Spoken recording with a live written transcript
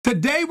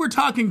Today we're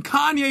talking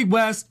Kanye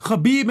West,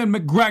 Khabib and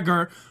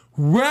McGregor,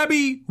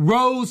 Rebby,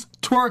 Rose,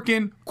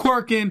 twerking,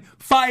 quirking,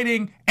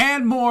 fighting,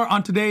 and more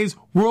on today's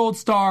World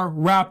Star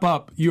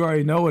Wrap-Up. You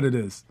already know what it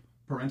is.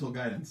 Parental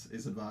guidance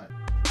is advised.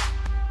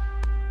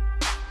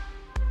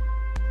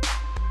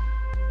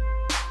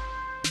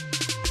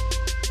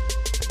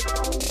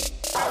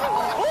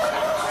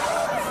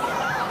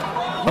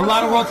 A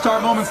lot of World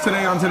Star moments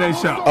today on today's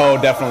show.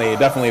 Oh,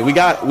 definitely.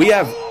 We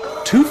have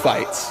two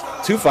fights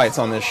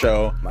on this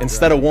show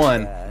instead of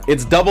one.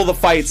 It's double the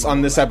fights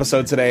on this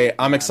episode today.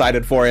 I'm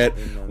excited for it.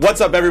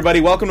 What's up, everybody?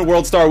 Welcome to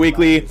World Star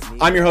Weekly.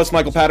 I'm your host,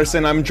 Michael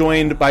Patterson. I'm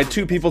joined by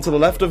two people to the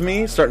left of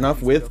me, starting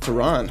off with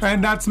Tehran.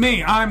 And that's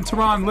me. I'm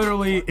Tehran.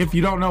 Literally, if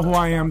you don't know who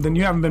I am, then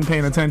you haven't been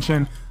paying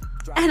attention.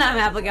 And I'm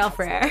Abigail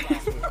Frere.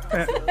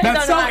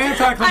 That's so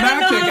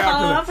anticlimactic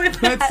after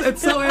that.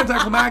 It's so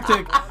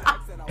anticlimactic.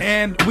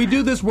 And we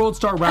do this World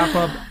Star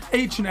wrap-up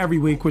each and every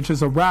week, which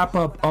is a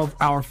wrap-up of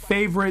our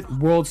favorite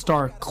World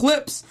Star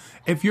clips.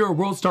 If you're a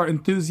World Star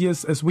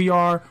enthusiast, as we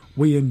are,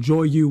 we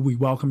enjoy you, we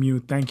welcome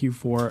you. Thank you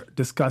for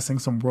discussing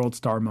some World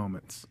Star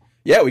moments.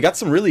 Yeah, we got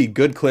some really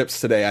good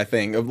clips today, I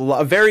think.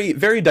 A very,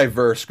 very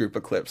diverse group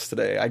of clips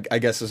today, I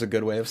guess is a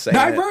good way of saying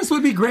diverse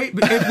would be great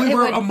if we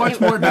were a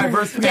much more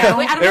diverse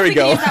panel. Yeah, there we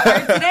go.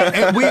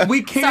 And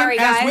we can, Sorry,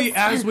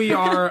 as we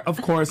are, of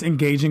course,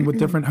 engaging with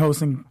different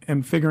hosts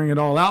and figuring it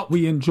all out,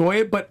 we enjoy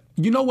it. But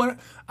you know what?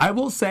 I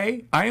will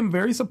say I am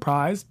very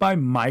surprised by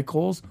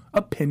Michael's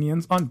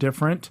opinions on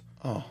different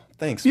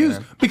thanks, views.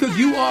 man. Because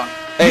you are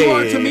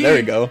to me, there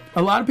we go.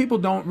 A lot of people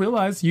don't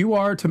realize you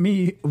are, to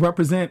me,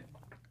 represent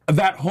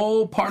that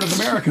whole part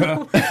of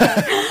America.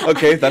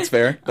 Okay, that's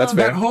fair. That's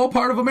fair. That whole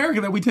part of America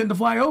that we tend to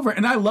fly over.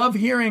 And I love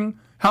hearing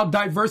how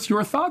diverse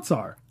your thoughts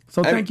are.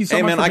 So thank you so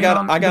much for being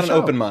on the I got an show.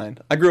 open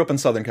mind. I grew up in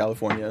Southern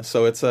California,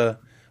 so it's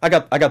I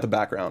got the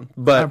background.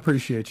 But I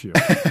appreciate you.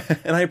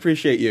 And I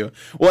appreciate you.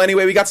 Well,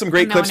 anyway, we got some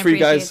great clips for you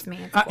guys.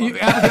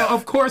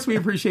 Of course we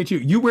appreciate you.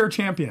 You wear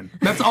champion.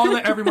 That's all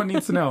that everyone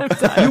needs to know.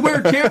 You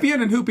wear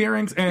champion and hoop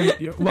earrings and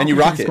you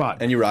rock it.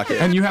 And you rock it.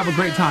 And you have a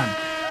great time.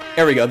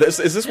 There we go. Is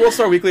this World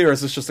Star Weekly or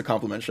is this just a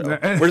compliment show? We're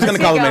just going to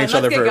compliment each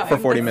other for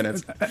 40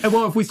 minutes.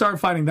 Well, if we start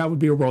fighting, that would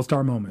be a World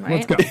Star moment.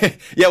 Right? Let's go.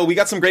 Yeah, well, we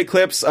got some great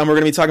clips. We're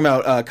going to be talking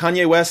about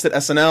Kanye West at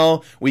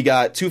SNL. We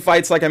got two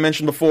fights, like I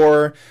mentioned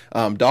before.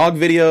 Dog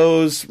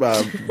videos,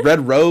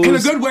 Red Rose. In a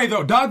good way,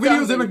 though. Dog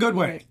videos in a good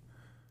way.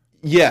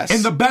 Yes.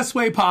 In the best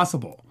way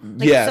possible.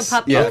 Yes.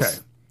 Okay.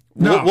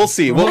 No. We'll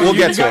see. We'll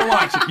get to it.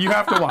 Watch it. You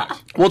have to watch.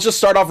 We'll just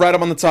start off right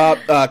up on the top.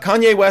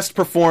 Kanye West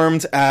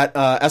performed at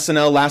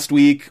SNL last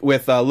week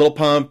with Lil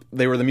Pump.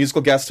 They were the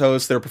musical guest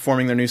hosts. They were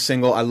performing their new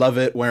single, I Love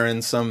It,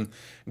 wearing some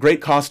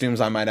great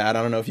costumes, I might add.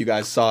 I don't know if you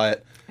guys saw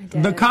it. I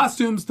did.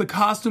 The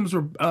costumes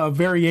were a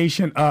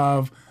variation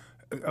of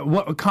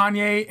what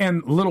Kanye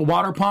and Little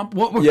Water Pump.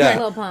 What were they?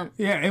 Lil Pump.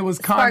 Yeah, it was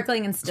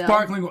Sparkling and Still.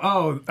 Sparkling.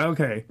 Oh,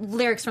 okay.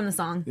 Lyrics from the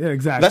song. Yeah,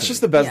 exactly. That's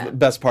just the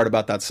best part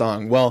about that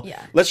song. Well,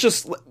 Yeah. let's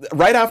just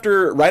right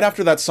after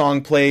that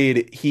song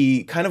played,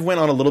 he kind of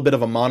went on a little bit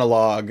of a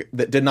monologue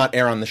that did not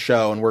air on the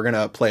show, and we're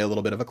gonna play a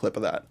little bit of a clip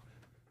of that.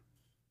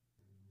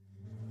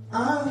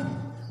 I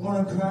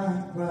wanna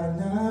cry right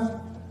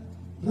now,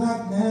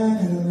 black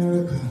man in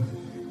America.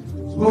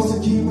 Supposed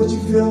to keep what you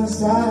feel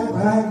inside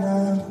right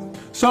now.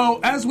 So,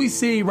 as we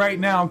see right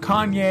now,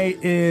 Kanye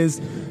is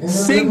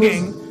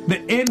singing the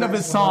end of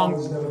his song,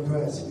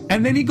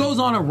 and then he goes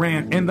on a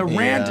rant, and the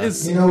rant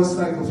is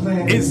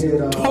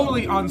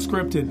totally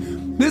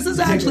unscripted. This is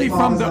actually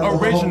from the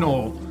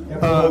original,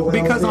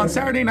 because on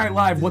Saturday Night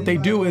Live, what they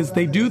do is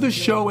they do the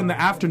show in the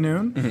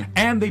afternoon,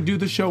 and they do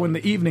the show in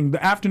the evening.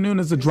 The afternoon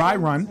is a dry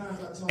run,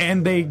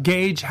 and they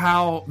gauge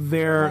how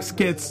their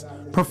skits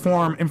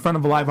perform in front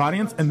of a live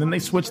audience, and then they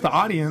switch the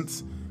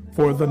audience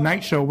for the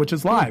night show, which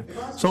is live.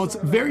 So it's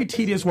very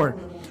tedious work.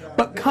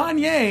 But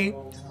Kanye,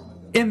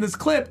 in this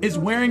clip, is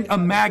wearing a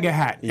MAGA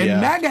hat.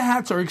 And MAGA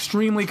hats are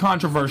extremely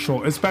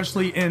controversial,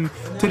 especially in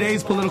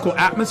today's political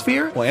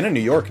atmosphere. Well, and in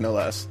New York, no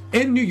less.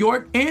 In New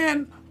York,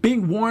 and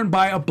being worn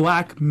by a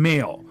black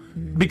male.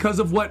 Because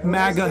of what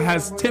MAGA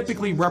has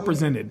typically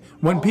represented.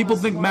 When people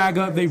think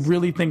MAGA, they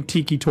really think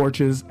tiki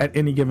torches at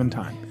any given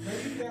time.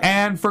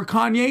 And for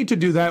Kanye to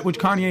do that, which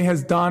Kanye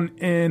has done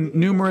in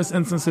numerous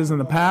instances in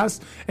the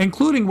past,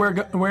 including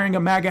wearing a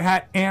MAGA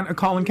hat and a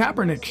Colin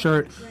Kaepernick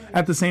shirt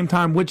at the same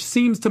time, which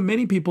seems to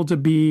many people to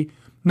be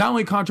not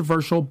only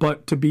controversial,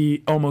 but to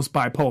be almost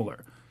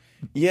bipolar.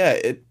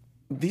 Yeah,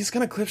 these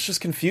kind of clips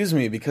just confuse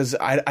me because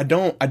I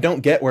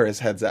don't get where his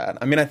head's at.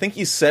 I mean, I think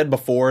he said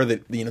before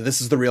that, this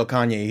is the real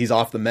Kanye. He's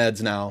off the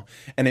meds now.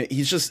 And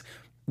he's just...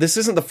 This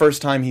isn't the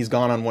first time he's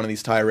gone on one of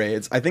these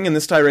tirades. I think in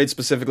this tirade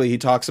specifically, he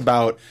talks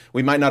about,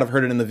 we might not have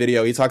heard it in the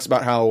video, he talks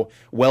about how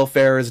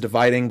welfare is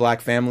dividing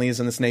black families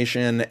in this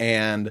nation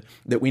and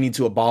that we need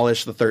to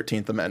abolish the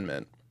 13th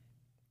Amendment.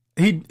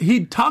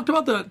 He talked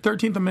about the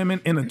 13th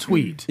Amendment in a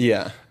tweet.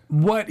 Yeah.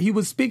 What he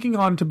was speaking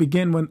on to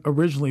begin with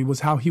originally was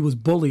how he was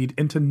bullied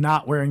into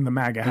not wearing the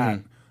MAGA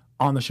hat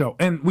on the show.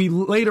 And we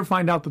later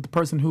find out that the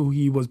person who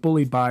he was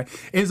bullied by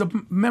is a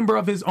member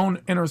of his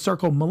own inner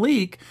circle,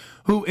 Malik,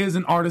 who is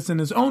an artist in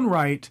his own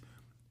right,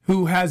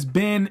 who has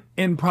been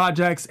in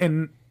projects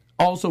and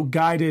also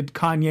guided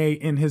Kanye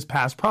in his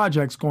past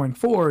projects going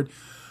forward,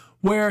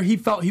 where he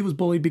felt he was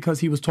bullied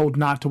because he was told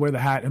not to wear the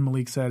hat, and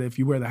Malik said, if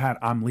you wear the hat,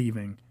 I'm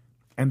leaving.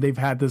 And they've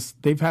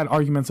had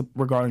arguments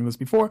regarding this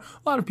before.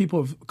 A lot of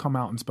people have come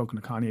out and spoken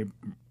to Kanye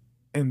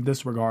in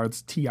this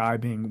regards, T.I.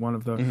 being one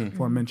of the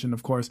aforementioned,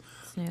 of course.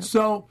 Yep.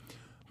 So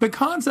the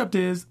concept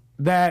is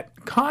that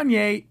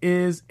Kanye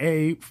is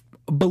a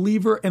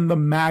believer in the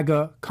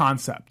MAGA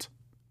concept.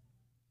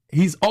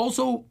 He's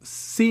also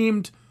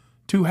seemed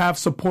to have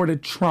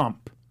supported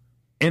Trump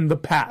in the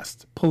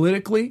past,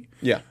 politically.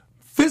 Yeah.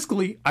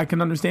 Fiscally, I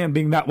can understand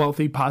being that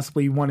wealthy,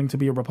 possibly wanting to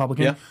be a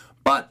Republican. Yeah.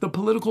 But the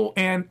political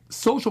and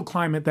social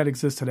climate that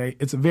exists today,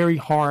 it's very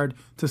hard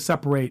to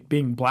separate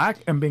being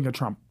black and being a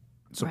Trump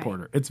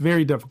supporter. It's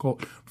very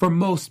difficult for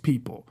most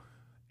people.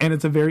 And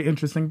it's a very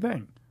interesting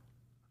thing.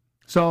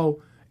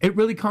 So it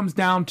really comes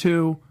down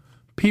to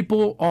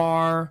people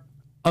are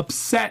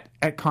upset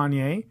at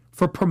Kanye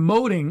for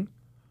promoting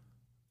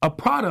a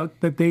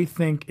product that they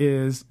think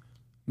is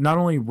not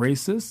only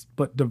racist,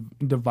 but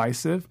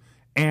divisive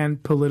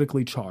and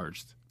politically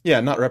charged. Yeah,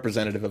 not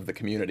representative of the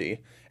community.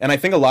 And I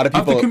think a lot of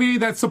people... Of the community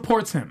that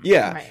supports him.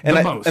 Yeah, Right.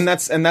 and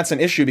that's an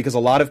issue because a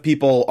lot of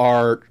people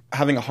are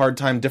having a hard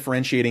time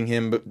differentiating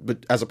him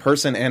but as a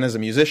person and as a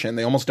musician.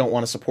 They almost don't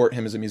want to support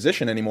him as a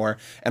musician anymore.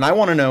 And I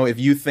want to know if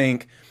you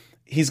think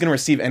he's going to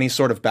receive any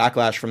sort of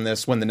backlash from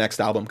this when the next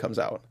album comes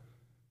out.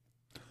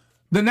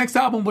 The next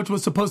album, which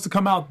was supposed to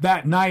come out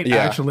that night,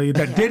 actually,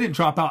 that didn't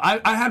drop out.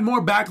 I had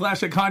more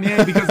backlash at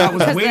Kanye because I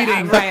was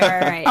waiting.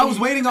 Right. I was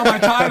waiting on my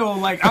title.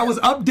 Like, I was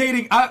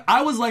updating.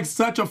 I was like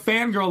such a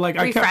fangirl. Like,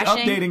 I kept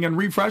Refreshing. updating and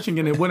refreshing,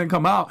 and it wouldn't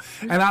come out.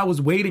 And I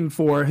was waiting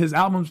for his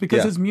albums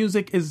because his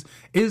music is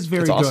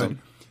very good.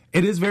 Awesome.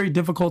 It is very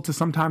difficult to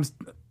sometimes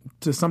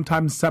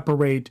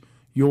separate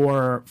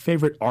your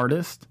favorite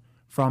artist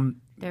from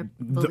Their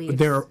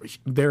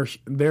beliefs.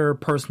 their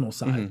personal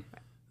side.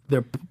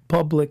 Their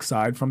public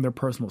side from their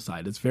personal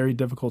side. It's very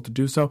difficult to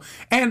do so.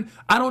 And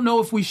I don't know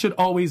if we should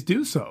always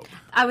do so.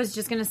 I was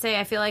just going to say,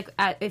 I feel like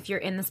if you're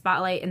in the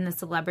spotlight in the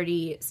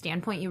celebrity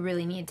standpoint, you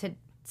really need to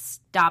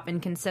stop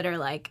and consider,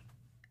 like,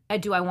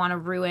 do I want to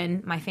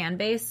ruin my fan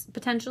base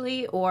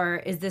potentially? Or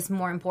is this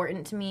more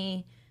important to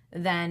me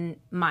than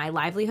my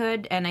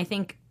livelihood? And I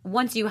think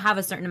once you have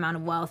a certain amount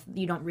of wealth,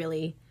 you don't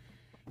really,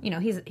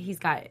 he's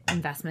got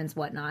investments,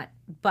 whatnot.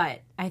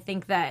 But I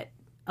think that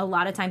a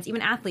lot of times,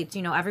 even athletes,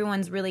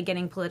 everyone's really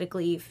getting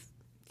politically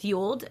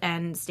fueled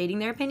and stating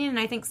their opinion. And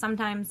I think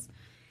sometimes,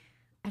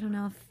 I don't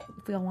know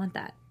if we all want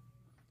that.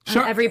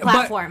 Sure, On every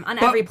platform.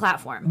 Every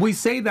platform. We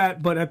say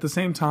that, but at the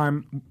same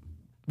time,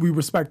 we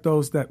respect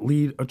those that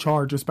lead a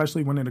charge,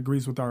 especially when it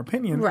agrees with our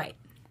opinion. Right.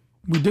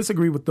 We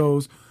disagree with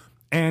those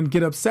and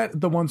get upset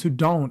at the ones who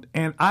don't.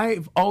 And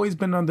I've always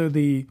been under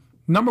the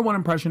number one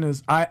impression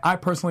is I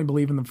personally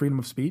believe in the freedom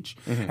of speech.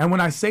 And when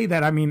I say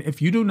that, I mean,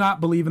 if you do not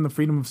believe in the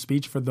freedom of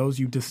speech for those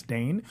you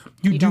disdain,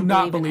 you do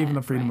not believe in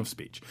the freedom of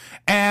speech.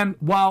 And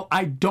while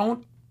I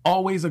don't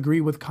always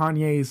agree with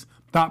Kanye's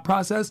thought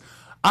process,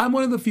 I'm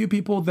one of the few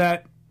people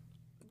that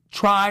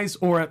tries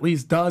or at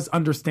least does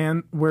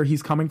understand where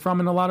he's coming from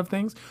in a lot of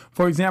things.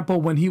 For example,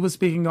 when he was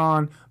speaking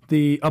on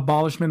the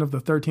abolishment of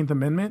the 13th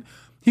Amendment,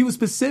 he was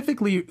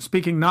specifically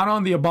speaking not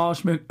on the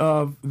abolishment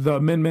of the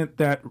amendment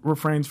that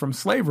refrains from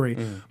slavery,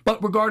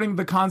 but regarding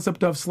the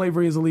concept of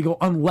slavery is illegal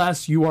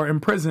unless you are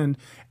imprisoned.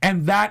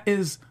 And that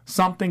is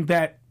something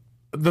that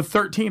the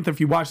 13th, if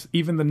you watch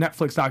even the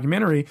Netflix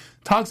documentary,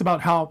 talks about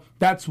how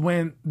that's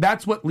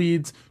what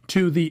leads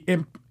to the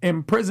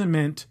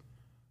imprisonment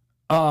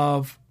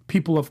of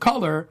people of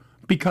color,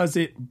 because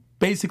it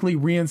basically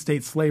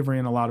reinstates slavery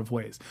in a lot of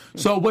ways.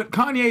 So what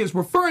Kanye is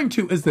referring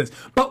to is this,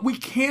 but we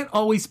can't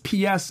always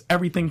PS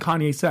everything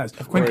Kanye says.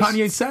 When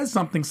Kanye says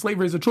something,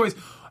 slavery is a choice,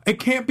 it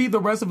can't be the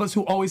rest of us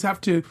who always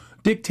have to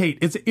dictate.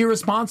 It's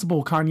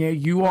irresponsible,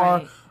 Kanye. You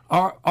are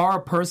a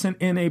person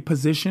in a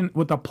position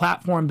with a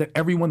platform that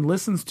everyone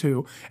listens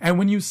to. And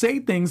when you say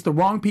things, the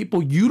wrong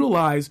people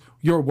utilize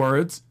your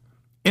words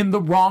in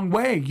the wrong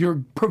way.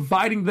 You're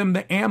providing them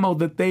the ammo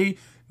that they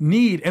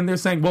need, and they're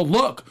saying, well,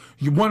 look,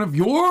 one of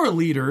your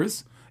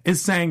leaders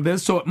is saying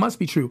this, so it must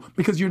be true,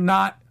 because you're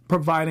not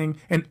providing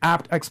an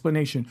apt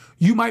explanation.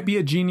 You might be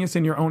a genius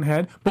in your own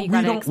head, but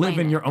we don't live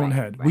in your own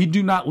head. Right. We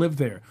do not live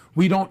there.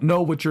 We don't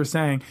know what you're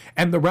saying.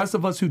 And the rest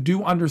of us who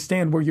do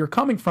understand where you're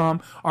coming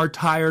from are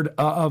tired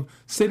of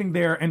sitting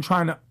there and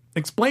trying to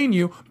explain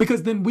you,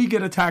 because then we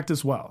get attacked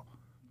as well.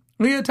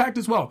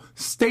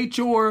 State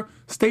your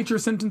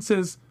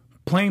sentences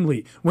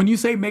plainly. When you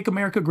say make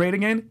America great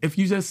again, if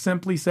you just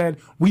simply said,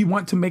 we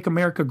want to make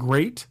America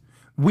great,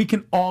 we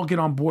can all get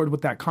on board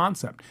with that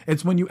concept.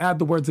 It's when you add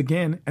the words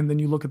again, and then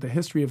you look at the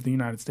history of the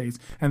United States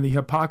and the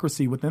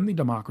hypocrisy within the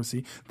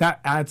democracy,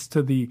 that adds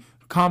to the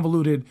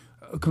convoluted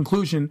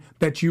conclusion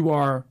that you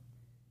are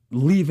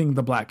leaving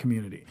the black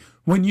community.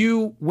 When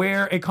you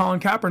wear a Colin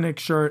Kaepernick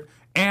shirt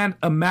and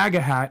a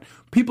MAGA hat,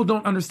 people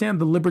don't understand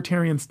the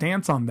libertarian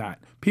stance on that.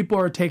 People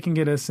are taking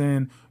it as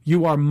in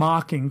you are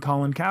mocking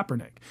Colin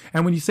Kaepernick.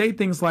 And when you say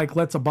things like,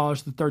 let's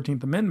abolish the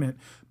 13th Amendment,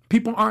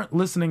 people aren't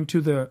listening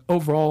to the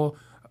overall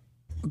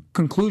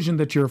conclusion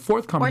that you're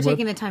forthcoming Or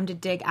taking with. the time to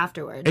dig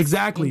afterwards.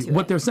 Exactly. into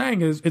What it. they're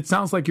saying is, it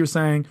sounds like you're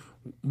saying,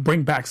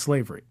 bring back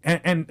slavery.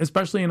 And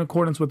especially in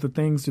accordance with the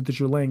things that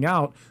you're laying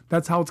out,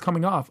 that's how it's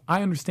coming off.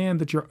 I understand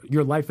that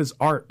your life is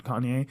art,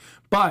 Kanye,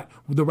 but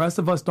the rest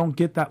of us don't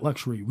get that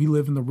luxury. We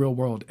live in the real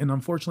world. And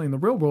unfortunately, in the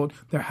real world,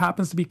 there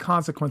happens to be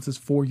consequences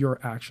for your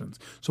actions.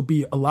 So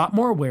be a lot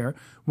more aware.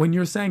 When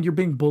you're saying you're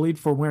being bullied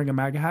for wearing a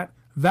MAGA hat,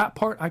 that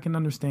part I can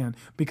understand,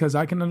 because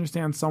I can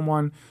understand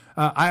someone.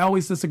 I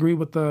always disagree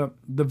with the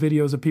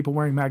videos of people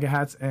wearing MAGA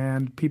hats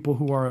and people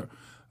who are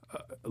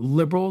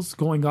liberals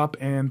going up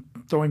and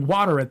throwing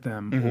water at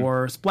them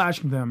or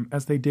splashing them,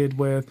 as they did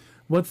with,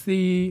 what's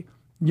the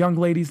young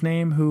lady's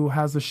name who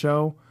has a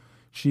show?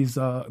 She's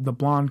the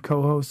blonde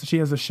co-host. She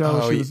has a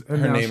show. Her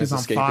name is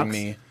escaping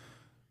me.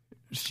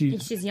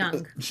 She's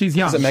young. She's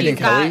young. Is it Megyn She's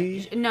got-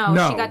 Kelly? No, she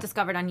No. got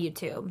discovered on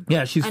YouTube.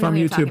 Yeah, she's I know from who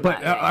you're YouTube. talking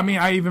But about. Yeah, I mean,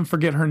 I even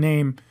forget her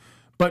name.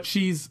 But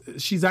she's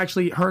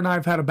actually, her and I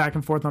have had a back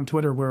and forth on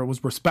Twitter where it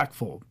was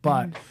respectful.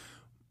 But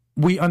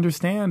we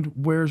understand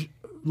where,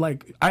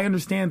 like, I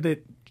understand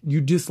that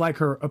you dislike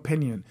her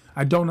opinion.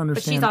 I don't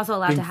understand. she's also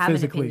allowed being to have an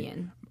physically,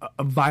 opinion.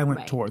 Violent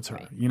Right, towards her,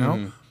 right. you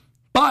know?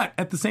 But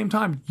at the same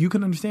time, you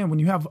can understand when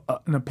you have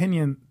an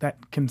opinion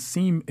that can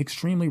seem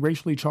extremely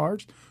racially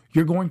charged,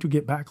 you're going to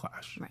get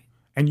backlash. Right.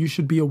 And you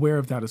should be aware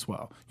of that as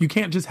well. You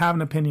can't just have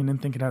an opinion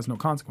and think it has no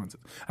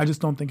consequences. I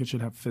just don't think it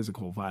should have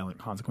physical, violent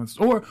consequences.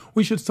 Or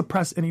we should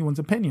suppress anyone's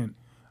opinion.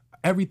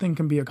 Everything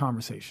can be a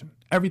conversation.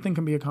 Everything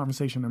can be a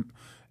conversation.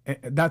 And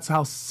that's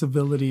how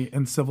civility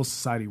and civil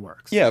society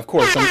works. Yeah, of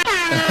course. And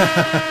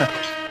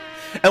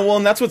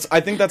I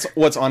think that's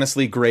what's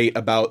honestly great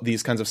about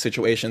these kinds of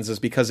situations, is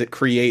because it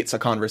creates a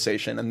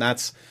conversation, and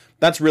that's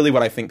really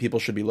what I think people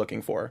should be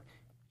looking for.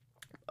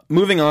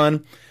 Moving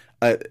on,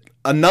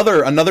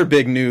 another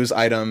big news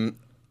item.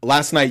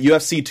 Last night,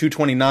 UFC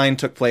 229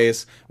 took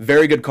place.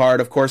 Very good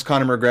card. Of course,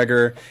 Conor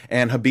McGregor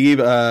and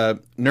Khabib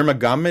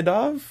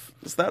Nurmagomedov.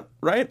 Is that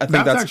right? I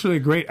think That's actually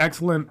a great,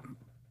 excellent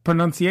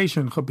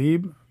pronunciation,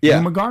 Khabib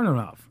Yeah.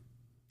 Nurmagomedov.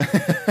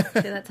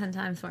 Say that 10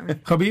 times for me.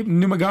 Khabib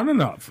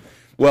Nurmagomedov.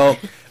 Well,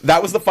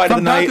 that was the fight of the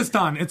From night.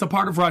 Pakistan. It's a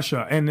part of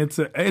Russia, and it's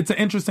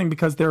interesting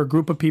because there are a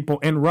group of people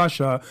in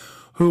Russia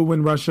who,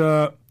 when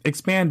Russia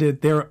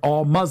expanded, they're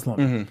all Muslim.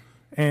 Mm-hmm.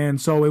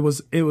 And so it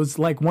was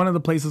like one of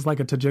the places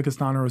like a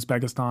Tajikistan or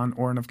Uzbekistan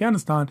or in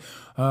Afghanistan,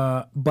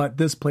 but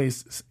this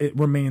place, it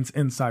remains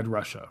inside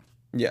Russia.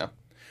 Yeah.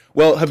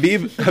 Well,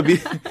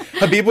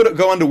 Khabib would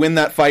go on to win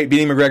that fight,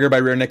 beating McGregor by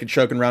rear naked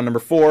choke in round number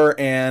 4.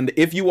 And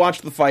if you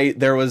watched the fight,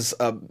 there was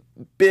a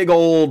big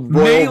old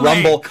Royal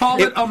Melee. Rumble.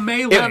 Call it a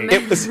melee.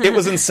 It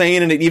was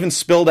insane, and it even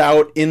spilled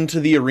out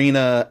into the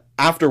arena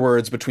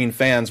afterwards between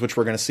fans, which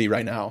we're going to see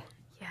right now.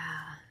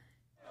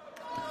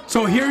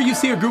 So here you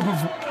see a group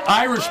of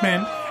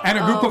Irishmen and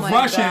a group Oh of my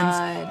Russians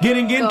God.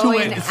 getting into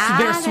Going it. at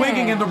They're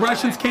swinging, it. and the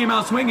Russians came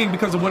out swinging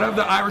because of whatever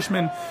the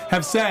Irishmen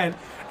have said.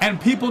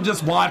 And people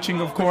just watching,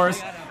 of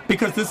course,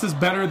 because this is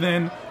better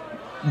than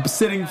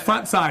sitting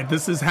front side.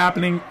 This is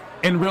happening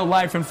in real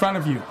life in front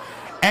of you.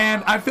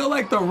 And I feel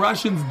like the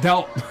Russians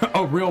dealt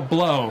a real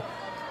blow.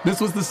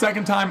 This was the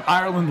second time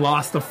Ireland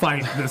lost a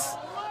fight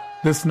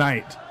this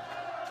night.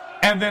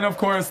 And then, of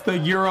course, the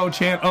Euro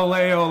chant, ole,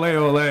 ole,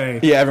 ole.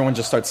 Yeah, everyone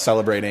just starts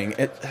celebrating.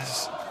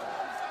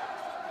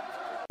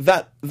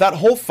 That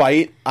whole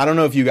fight, I don't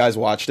know if you guys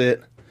watched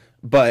it,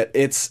 but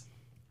the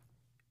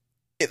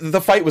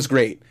fight was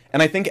great.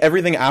 And I think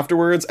everything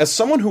afterwards, as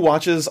someone who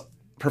watches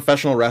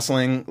professional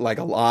wrestling like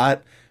a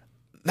lot,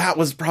 that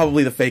was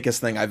probably the fakest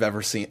thing I've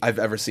ever seen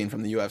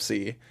from the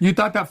UFC. You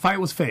thought that fight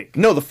was fake?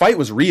 No, the fight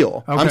was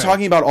real. Okay. I'm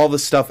talking about all the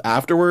stuff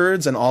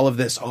afterwards and all of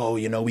this,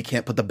 we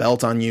can't put the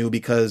belt on you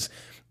because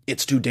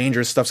it's too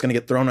dangerous, stuff's going to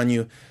get thrown on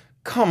you.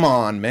 Come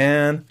on,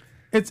 man.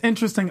 It's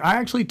interesting. I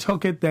actually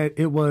took it that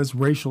it was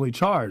racially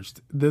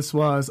charged. This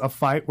was a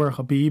fight where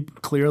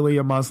Khabib, clearly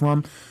a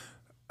Muslim,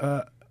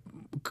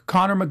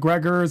 Conor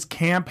McGregor's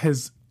camp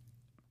has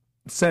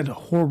said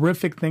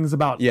horrific things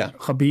about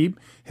Khabib,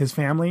 his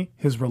family,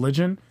 his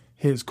religion,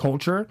 his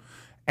culture,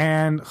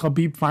 and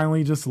Khabib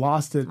finally just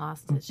lost it.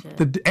 Lost his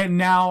shit. And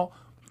now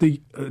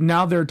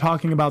they're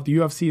talking about, the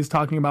UFC is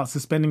talking about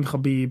suspending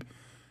Khabib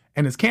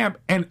and his camp,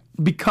 and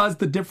because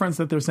the difference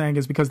that they're saying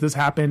is because this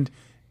happened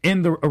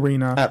in the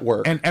arena at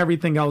work, and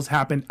everything else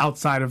happened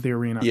outside of the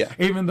arena. Yeah.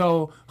 Even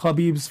though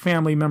Khabib's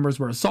family members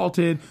were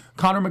assaulted,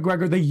 Conor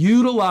McGregor, they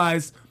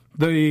utilized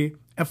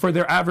for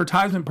their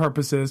advertisement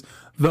purposes,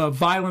 the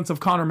violence of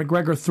Conor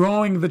McGregor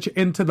throwing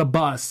into the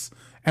bus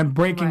and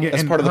breaking it as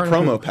and part of the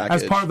hurting promo package.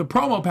 As part of the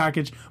promo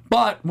package.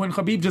 But when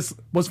Khabib just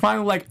was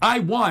finally like, I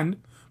won,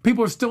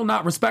 people are still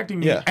not respecting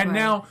me. Yeah. And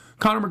now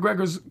Conor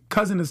McGregor's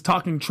cousin is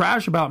talking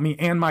trash about me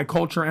and my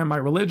culture and my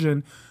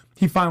religion.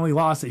 He finally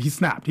lost it. He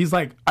snapped. He's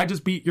like, I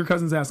just beat your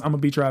cousin's ass. I'm going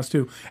to beat your ass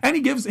too. And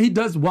he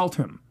does welt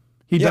him.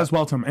 He Yeah. does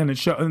well to him,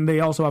 and they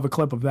also have a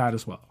clip of that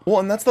as well. Well,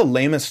 and that's the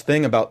lamest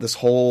thing about this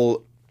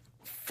whole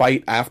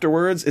fight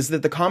afterwards is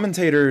that the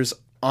commentators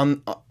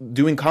on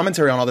doing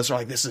commentary on all this are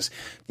like, this is,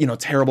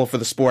 terrible for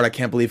the sport. I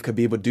can't believe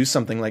Khabib would do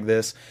something like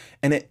this.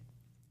 And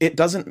it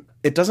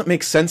doesn't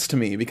make sense to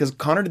me because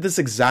Conor did this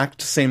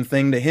exact same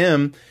thing to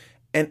him,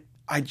 and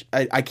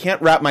I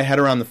can't wrap my head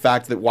around the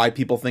fact that why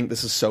people think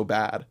this is so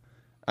bad.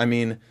 I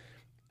mean,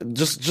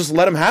 just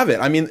let him have it.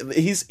 I mean,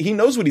 he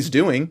knows what he's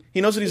doing.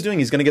 He knows what he's doing.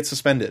 He's going to get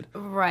suspended.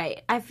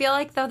 Right. I feel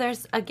like, though,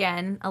 there's,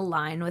 again, a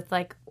line with,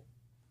 like,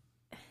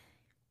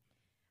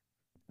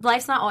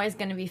 life's not always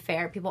going to be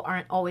fair. People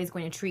aren't always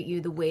going to treat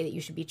you the way that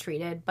you should be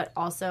treated, but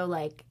also,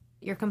 like,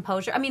 your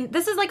composure. I mean,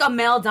 this is, like, a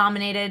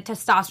male-dominated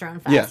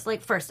testosterone fest. Yeah.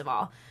 Like, first of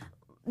all,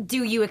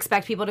 do you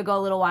expect people to go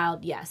a little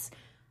wild? Yes.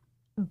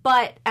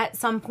 But at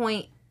some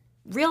point,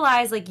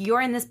 realize, like, you're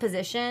in this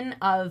position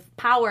of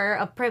power,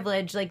 of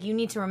privilege. Like, you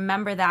need to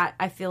remember that,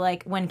 I feel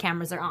like, when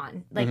cameras are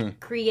on. Like,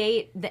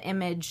 create the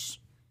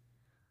image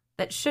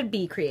that should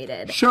be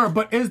created. Sure,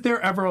 but is there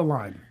ever a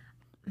line?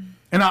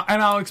 And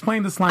I'll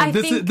explain this line.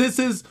 This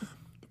is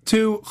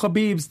to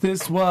Khabib's.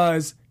 This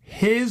was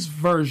his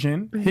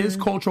version, his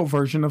cultural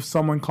version of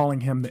someone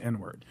calling him the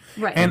N-word.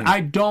 Right. And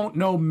I don't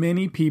know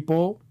many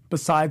people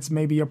besides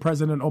maybe a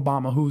President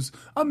Obama who's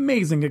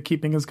amazing at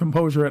keeping his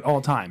composure at all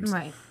times.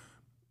 Right.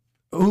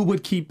 Who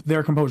would keep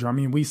their composure? I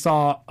mean, we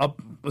saw a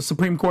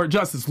Supreme Court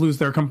justice lose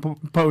their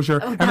composure,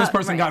 and this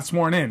person got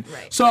sworn in.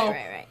 Right. So,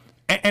 Right.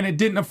 and it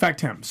didn't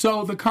affect him.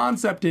 So the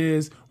concept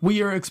is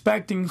we are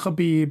expecting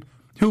Khabib,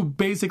 who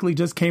basically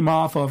just came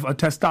off of a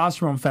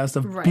testosterone fest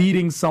of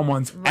beating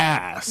someone's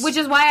ass. Which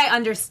is why I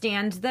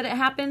understand that it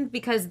happened,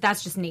 because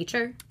that's just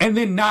nature. And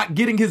then not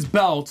getting his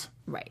belt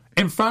Right.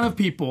 in front of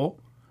people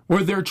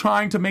where they're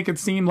trying to make it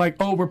seem like,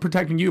 oh, we're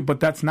protecting you, but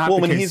that's not the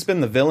Well, when case. he's been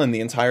the villain the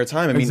entire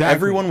time. I mean, Exactly.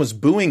 everyone was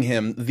booing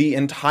him the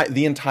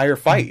entire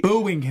fight.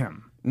 Booing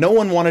him. No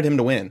one wanted him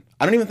to win.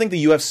 I don't even think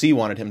the UFC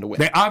wanted him to win.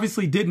 They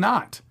obviously did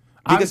not.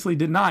 Obviously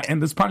did not.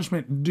 And this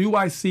punishment, do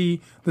I see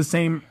the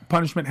same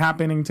punishment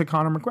happening to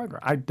Conor McGregor?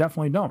 I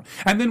definitely don't.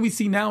 And then we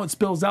see now it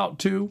spills out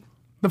to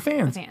the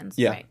fans.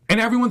 Yeah. Right. And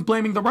everyone's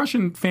blaming the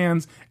Russian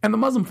fans and the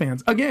Muslim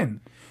fans again.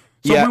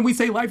 So Yeah. when we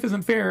say life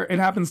isn't fair, it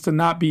happens to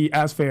not be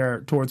as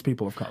fair towards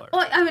people of color.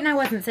 Well, I mean, I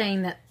wasn't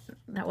saying that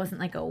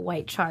wasn't like a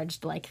white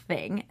charged like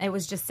thing. It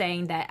was just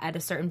saying that at a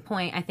certain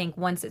point, I think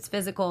once it's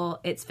physical,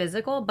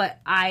 but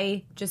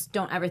I just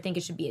don't ever think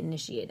it should be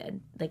initiated.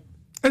 Like,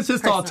 It's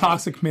just all personally.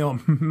 toxic male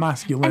I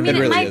masculinity. mean, it,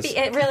 really might is. be.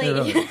 It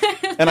really.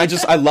 And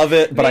I love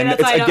it, but Maybe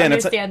that's why I don't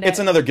understand it's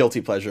it. another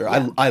guilty pleasure.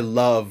 I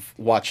love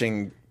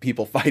watching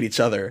people fight each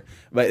other,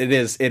 but it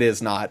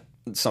is not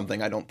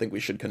something I don't think we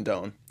should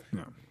condone.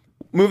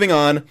 Moving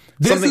on.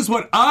 This is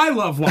what I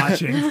love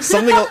watching.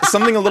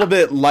 something a little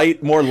bit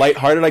more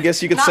lighthearted, I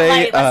guess you could Not say.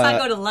 light. Let's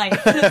not go to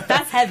light.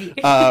 That's heavy.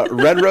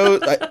 Red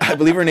Rose, I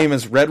believe her name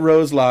is Red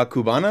Rose La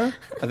Cubana.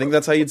 I think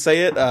that's how you'd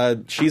say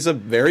it. She's a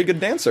very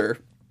good dancer.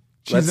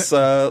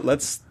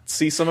 Let's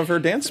see some of her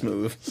dance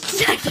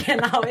moves. I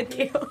cannot with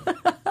you.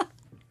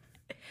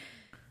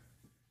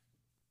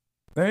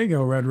 There you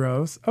go, Red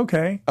Rose.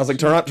 Okay. I was like,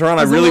 Tehran, I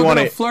There's a really little want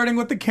bit to. of flirting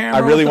with the camera.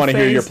 I really want to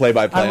hear your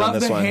play-by-play I love on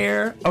this the one.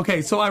 hair.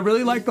 Okay, so I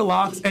really like the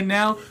locks, and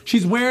now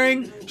she's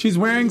wearing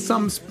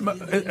some.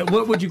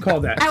 What would you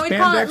call that? I would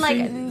call it like,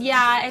 Spandexy?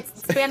 yeah,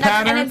 it's spandex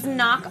Pattern? and it's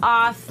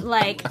knockoff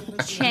like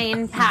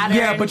chain pattern.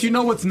 Yeah, but you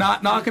know what's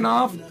not knocking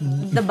off,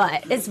 the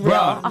butt. It's real.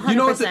 Bruh,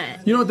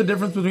 100%. you know what the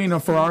difference between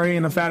a Ferrari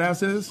and a fat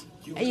ass is?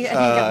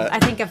 I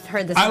think I've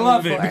heard this. I one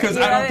love before. it because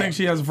You I know don't think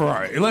she has a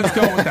Ferrari. Let's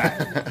go with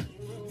that.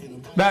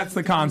 That's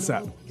the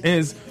concept.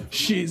 Is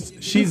she's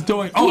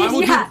doing? Oh,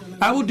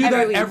 I will do Every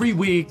that week. every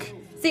week.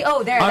 See,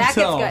 that gets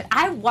Until good.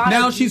 I want.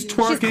 Now she's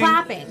twerking. She's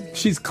clapping.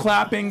 She's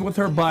clapping with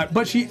her butt,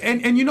 but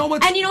and you know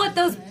what? And you know what?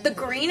 The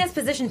green is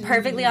positioned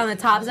perfectly on the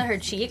tops of her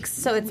cheeks,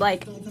 so it's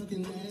like.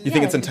 You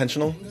think it's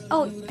intentional?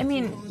 Oh, I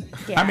mean,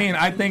 yeah. I mean,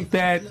 I think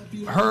that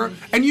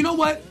and you know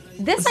what?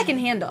 This I can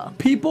handle.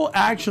 People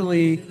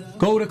actually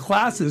go to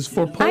classes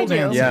for pole I do.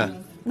 dancing. Yeah.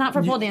 Not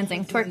for pole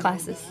dancing, twerk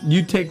classes.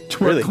 You take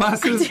twerk Really?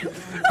 classes.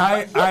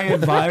 I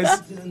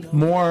advise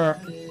more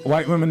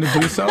white women to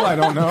do so. I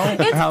don't know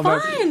It's how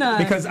fun.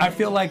 because I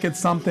feel like it's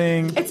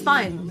something. It's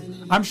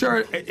fun. I'm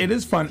sure it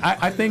is fun.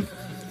 I think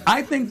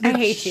that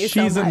hate you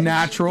so she's a much.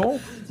 natural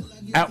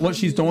at what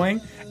she's doing.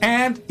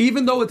 And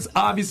even though it's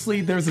obviously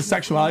there's a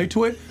sexuality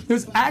to it,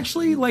 there's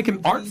actually like an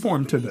art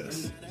form to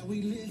this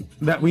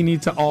that we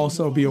need to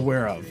also be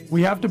aware of.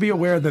 We have to be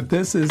aware that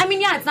this is. I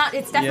mean, yeah,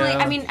 it's definitely. Yeah.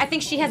 I mean, I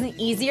think she has an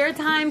easier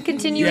time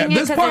continuing yeah, it.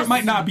 this 'cause part there's-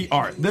 might not be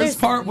art. This there's-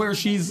 part where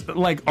she's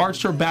like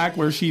arched her back,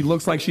 where she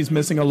looks like she's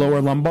missing a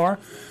lower lumbar,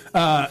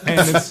 and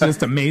it's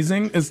just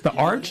amazing. It's the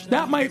arch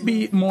that might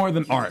be more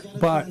than art,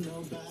 but.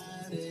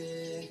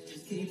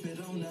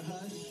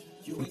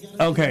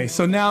 Okay,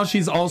 so now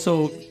she's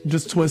also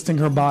just twisting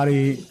her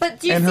body. But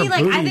do you and her see,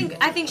 like, booty.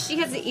 I think she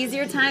has an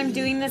easier time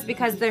doing this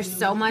because there's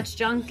so much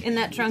junk in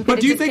that trunk. But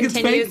that do you it think just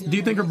continues. it's fake? Do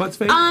you think her butt's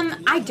fake?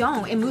 I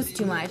don't. It moves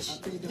too much.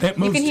 It You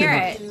moves can too hear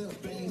much.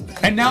 it.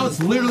 And now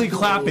it's literally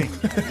clapping.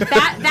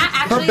 That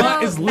actually, Her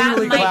butt though, is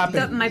literally clapping.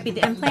 that might be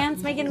the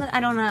implants making it. I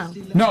don't know.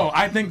 No,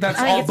 I think that's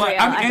I think all it's butt. real.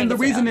 I mean, I think and the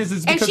it's reason real. is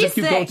And because she's if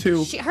you thick.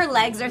 go to Her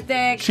legs are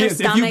thick. she her is.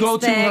 If you go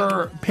stomach's thick. to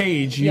her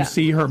page, you Yeah.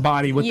 see her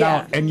body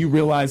without, Yeah. and you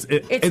realize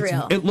It's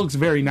real. It looks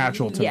very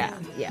natural to Yeah,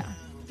 me. yeah.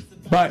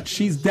 But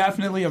she's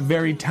definitely a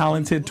very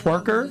talented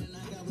twerker,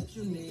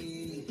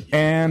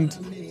 and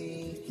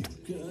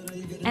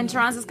And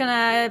Terrence is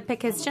gonna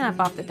pick his chin up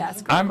off the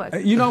desk real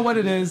quick. you know what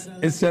it is?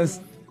 It's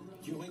just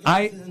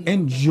I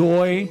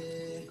enjoy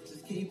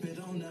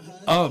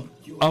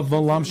a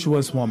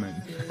voluptuous woman,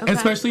 Okay.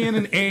 especially in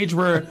an age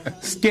where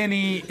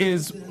skinny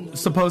is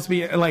supposed to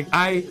be like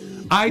I.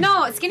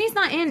 No, skinny's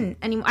not in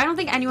anymore. I don't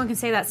think anyone can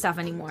say that stuff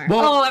anymore.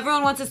 Well,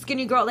 everyone wants a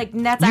skinny girl. Like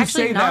that's You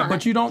actually say not. that,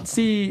 but you don't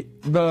see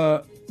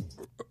the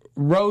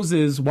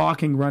roses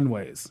walking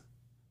runways.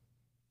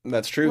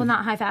 That's true. Well,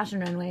 not high fashion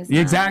runways. no.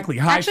 Exactly.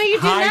 Actually,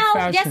 you do high now.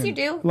 fashion. Yes, you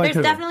do. Like There's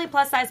who? definitely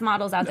plus size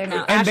models out there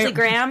now. And Ashley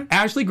Graham.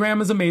 Ashley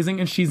Graham is amazing,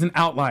 and she's an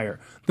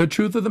outlier. The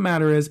truth of the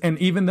matter is, and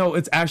even though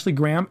it's Ashley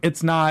Graham,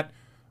 it's not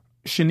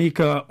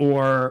Shanika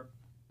or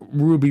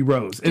Ruby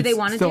Rose. Do they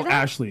want to still do that?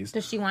 Ashley's.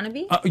 Does she want to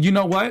be? You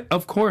know what?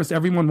 Of course,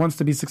 everyone wants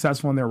to be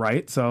successful in their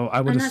right. So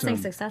I would I'm not assume.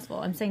 saying successful.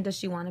 I'm saying, does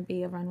she want to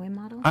be a runway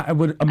model? I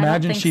would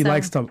imagine think she so.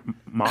 likes to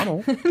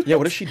model. Yeah,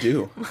 what does she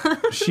do?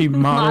 She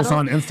models Model?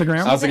 on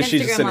Instagram. I was an thinking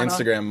she's just an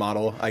Instagram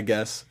model. Instagram model, I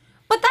guess.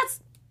 But that's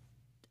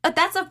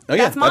yeah,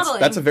 that's modeling.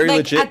 that's a very like,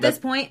 legit- At this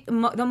that- point,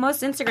 the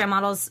most Instagram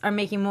models are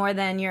making more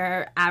than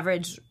your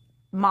average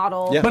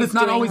model. Yeah. But it's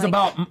not doing, always like-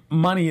 about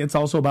money. It's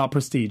also about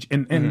prestige.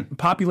 And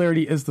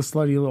popularity is the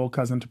slutty little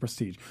cousin to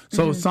prestige.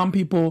 So Mm-hmm. some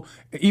people,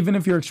 even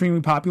if you're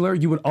extremely popular,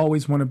 you would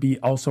always want to be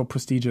also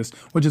prestigious,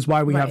 which is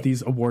why we have Right.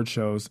 these award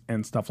shows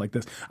and stuff like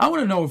this. I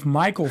want to know if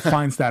Michael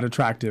finds that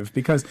attractive,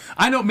 because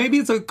I know maybe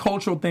it's a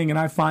cultural thing, and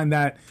I find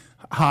that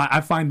hot.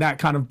 I find that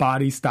kind of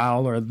body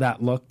style or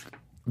that look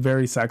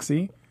very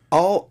sexy.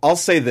 I'll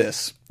say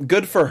this.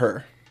 Good for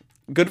her.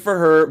 Good for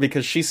her,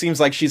 because she seems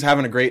like she's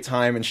having a great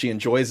time and she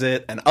enjoys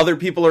it, and other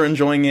people are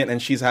enjoying it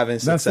and she's having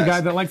success. That's the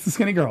guy that likes the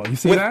skinny girl. You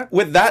see that?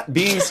 With that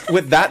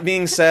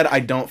being said, I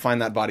don't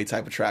find that body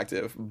type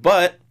attractive.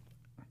 But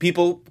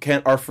people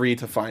are free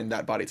to find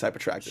that body type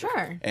attractive.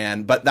 Sure.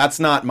 But that's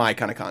not my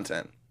kind of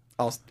content.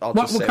 I'll What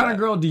just say kind that. of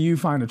girl do you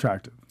find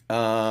attractive?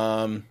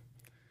 I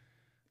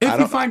If you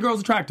don't- find girls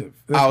attractive,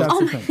 I was-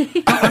 that's the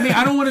thing. I mean,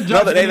 I don't want to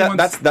judge No, hey,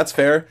 anyone's... that's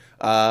fair.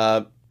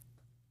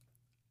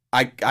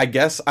 I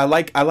guess I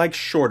like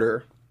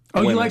shorter.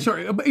 Oh, you women. like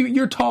short? But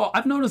you're tall.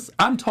 I've noticed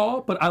I'm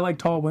tall, but I like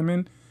tall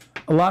women.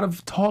 A lot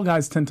of tall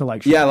guys tend to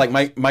like short. Yeah, like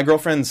my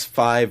girlfriend's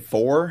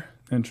 5'4",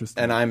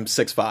 Interesting. and I'm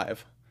 6'5",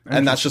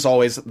 and that's just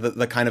always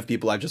the kind of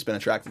people I've just been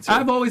attracted to.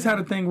 I've always had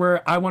a thing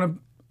where I want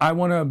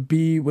to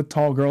be with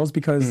tall girls,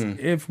 because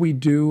if we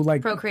do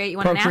like Procreate, you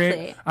want an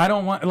athlete. I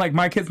don't want, like,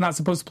 my kid's not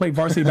supposed to play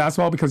varsity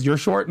basketball because you're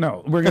short.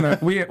 No, we need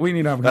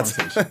to have a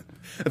conversation.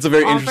 It's a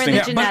very All for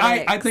interesting. the But I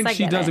genetics, think I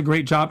she get does it. a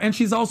great job, and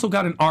she's also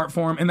got an art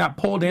form, and that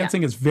pole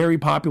dancing is very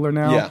popular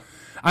now. Yeah.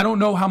 I don't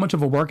know how much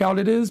of a workout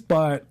it is,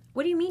 but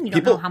What do you mean you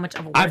don't People- know how much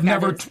of a workout I've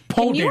never it is?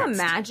 pole Can you danced.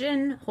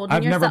 imagine holding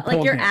I've never yourself like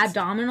pole your danced.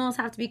 abdominals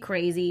have to be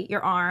crazy,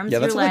 your arms, Yeah,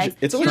 your that's a legit- legs.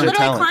 it's a You're legit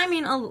literally talent.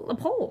 climbing a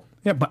pole.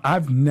 yeah, but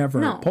I've never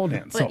No, pole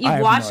danced, but so you've I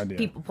have watched no idea.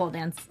 people pole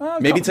dance.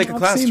 Maybe take a I've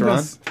class, seen Teron.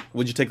 this.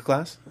 Would you take a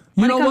class? You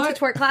When know it comes what?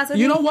 to twerk class with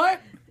you you? know what?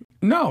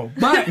 No,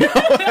 but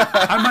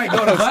I might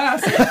go to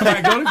class. I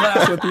might go to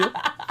class with you.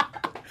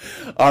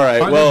 All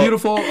right. Are well, there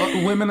beautiful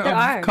women of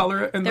are.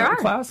 color in There the are,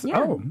 class? yeah.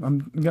 Oh,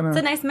 I'm gonna. It's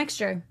a nice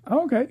mixture.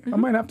 Oh, okay, I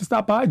might have to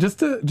stop by just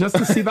to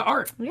see the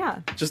art. Yeah.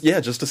 just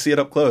to see it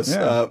up close.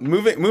 Yeah.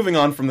 Moving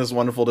on from this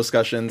wonderful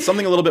discussion,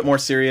 something a little bit more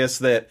serious.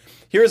 That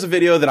here's a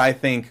video that I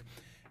think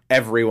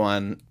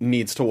everyone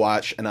needs to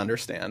watch and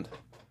understand.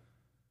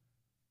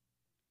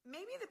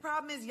 Maybe the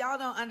problem is y'all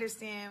don't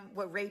understand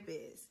what rape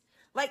is.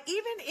 Like,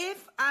 even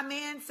if a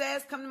man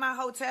says, come to my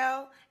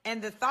hotel, and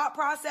the thought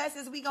process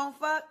is we gon'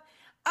 fuck,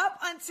 up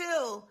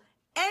until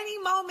any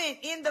moment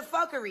in the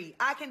fuckery,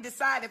 I can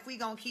decide if we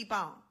gon' keep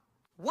on.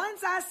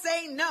 Once I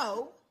say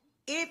no,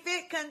 if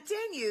it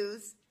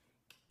continues,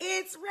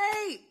 it's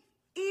rape.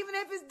 Even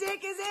if his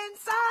dick is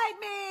inside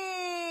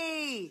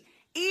me.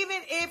 Even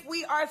if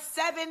we are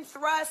 7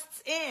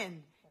 thrusts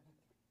in.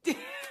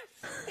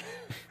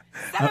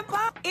 7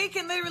 pop. It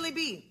can literally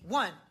be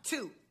 1,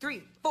 2,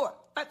 3, 4,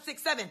 5,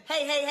 6, 7.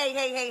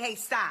 Hey,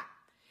 stop.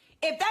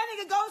 If that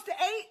nigga goes to 8,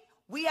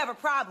 we have a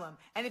problem.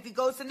 And if he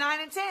goes to 9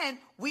 and 10,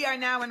 we are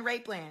now in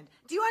rape land.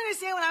 Do you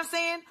understand what I'm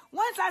saying?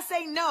 Once I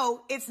say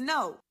no, it's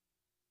no.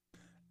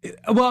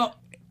 Well,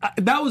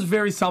 that was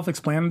very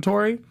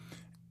self-explanatory,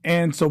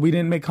 and so we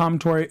didn't make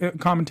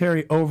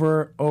commentary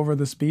over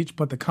the speech.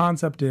 But the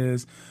concept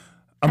is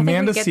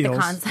Amanda get the Seals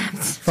concept.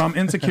 from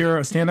Insecure,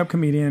 a stand-up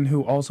comedian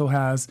who also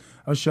has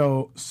a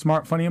show,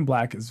 Smart, Funny, and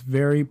Black, is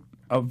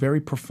a very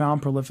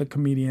profound, prolific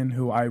comedian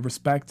who I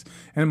respect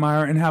and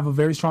admire and have a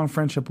very strong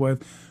friendship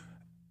with.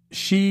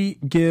 She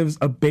gives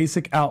a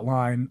basic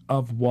outline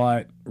of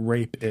what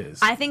rape is.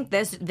 I think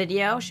this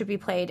video should be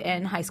played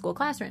in high school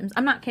classrooms.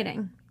 I'm not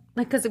kidding.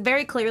 Like, because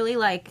very clearly,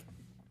 like,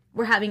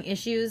 we're having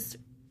issues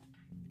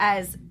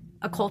as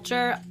a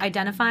culture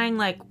identifying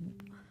like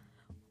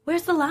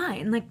where's the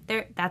line? Like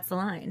that's the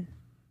line.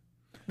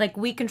 Like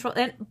we control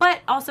it, but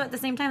also at the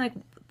same time, like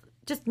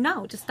just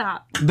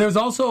stop. There's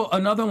also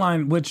another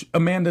line which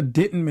Amanda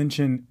didn't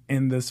mention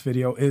in this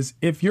video is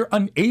if you're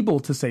unable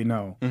to say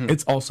no,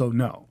 it's also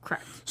no.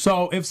 Correct.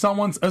 So if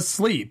someone's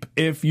asleep,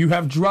 if you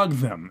have drugged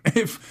them,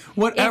 if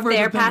whatever If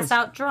they're the thing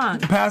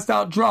passed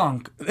out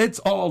drunk, it's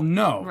all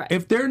no. Right.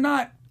 If they're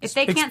not if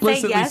they can't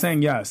explicitly say yes,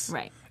 saying yes,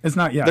 right. It's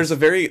not yes.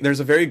 There's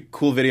a very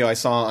cool video I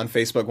saw on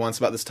Facebook once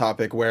about this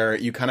topic where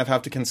you kind of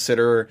have to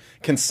consider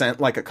consent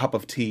like a cup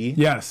of tea.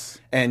 Yes.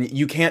 And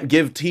you can't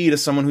give tea to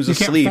someone who's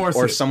asleep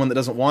or someone that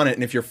doesn't want it.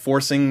 And if you're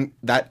forcing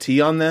that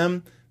tea on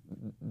them,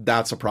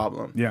 that's a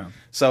problem. Yeah.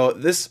 So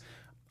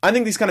I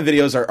think these kind of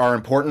videos are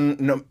important.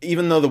 No,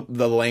 even though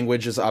the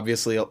language is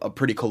obviously a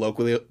pretty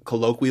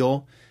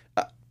colloquial.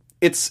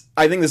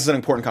 I think this is an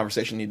important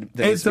conversation.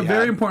 It's a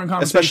very important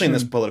conversation, especially in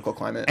this political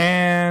climate.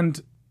 And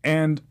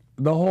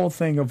the whole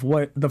thing of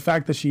the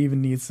fact that she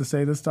even needs to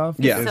say this stuff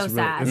is so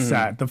sad. It's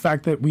sad. The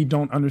fact that we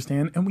don't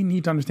understand, and we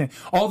need to understand.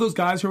 All those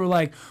guys who are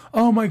like,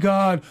 oh my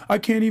God, I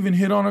can't even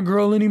hit on a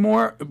girl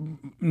anymore.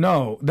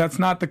 No, that's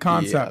not the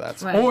concept. Yeah,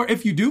 that's right. Or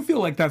if you do feel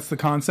like that's the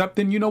concept,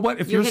 then you know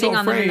what? If You're you're so hitting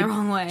on them in afraid, the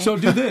wrong way. so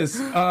do this.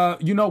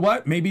 You know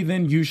what? Maybe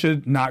then you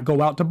should not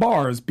go out to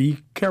bars. Be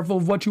careful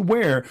of what you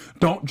wear.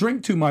 Don't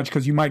drink too much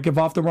because you might give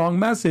off the wrong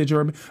message.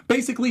 Or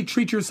basically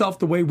treat yourself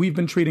the way we've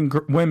been treating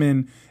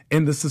women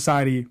in the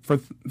society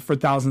for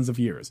thousands of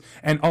years,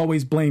 and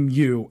always blame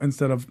you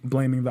instead of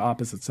blaming the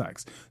opposite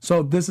sex.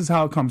 So this is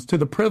how it comes to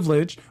the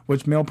privilege,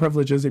 which male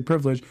privilege is a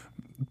privilege.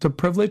 To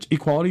privilege,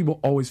 equality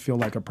will always feel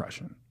like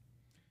oppression.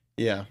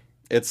 Yeah,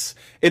 it's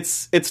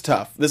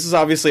tough. This is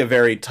obviously a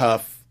very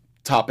tough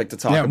topic to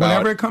talk about.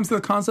 Whenever it comes to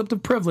the concept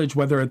of privilege,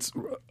 whether it's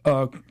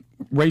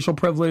racial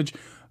privilege,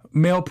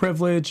 male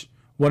privilege,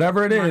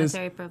 whatever it is,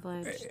 monetary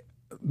privilege,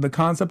 the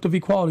concept of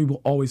equality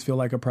will always feel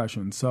like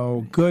oppression.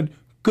 So good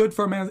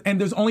for a man.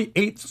 And there's only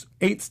eight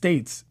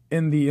states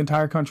in the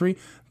entire country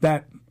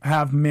that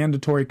have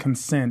mandatory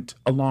consent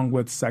along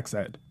with sex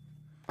ed.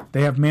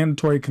 They have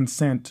mandatory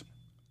consent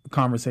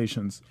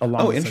conversations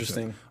along with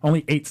interesting. Sex ed.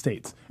 Only 8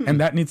 states. And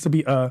that needs to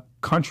be a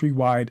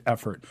countrywide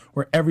effort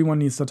where everyone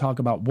needs to talk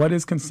about what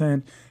is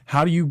consent,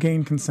 how do you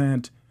gain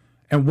consent,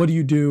 and what do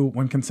you do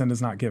when consent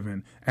is not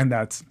given. And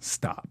that's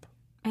stop.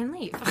 and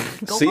leave.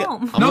 Go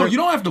home. No, you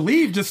don't have to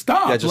leave. Just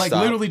stop. Yeah, just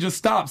stop. Literally just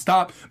stop.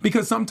 Stop.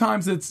 Because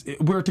sometimes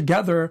we're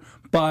together,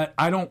 but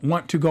I don't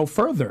want to go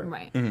further.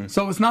 Right. Mm-hmm.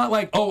 So it's not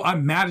like, oh,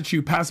 I'm mad at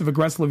you, passive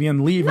aggressively,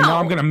 and leave, and No. now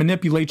I'm going to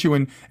manipulate you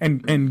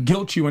and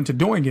guilt you into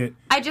doing it.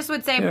 I just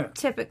would say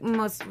Yeah.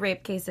 most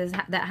rape cases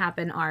that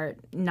happen are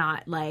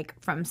not like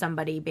from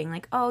somebody being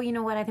like, oh, you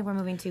know what, I think we're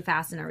moving too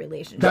fast in our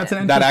relationship. That's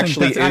an That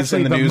interesting- actually that's is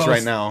in the news most-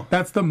 right now.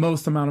 That's the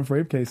most amount of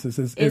rape cases.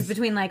 is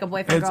between like a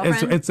boyfriend and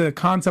girlfriend. It's a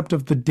concept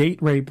of the date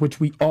rape, which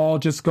we all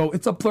just go,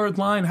 it's a blurred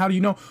line. How do you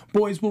know?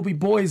 Boys will be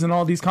boys and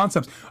all these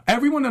concepts.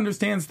 Everyone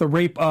understands the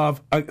rape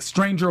of a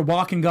stranger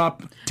walking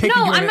up, taking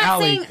No, you in I'm an not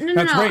alley. saying no.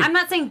 That's rape. I'm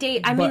not saying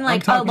date. I But mean I'm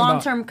like a talking about-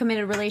 long-term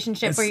committed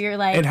relationship where you're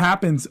like, It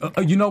happens.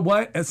 You know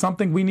what? It's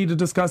something we need to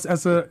discuss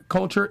as a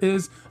culture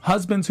is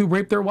husbands who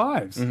rape their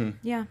wives.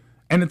 yeah.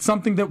 And it's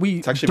something that we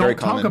actually very don't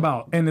talk common.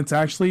 about. And it's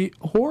actually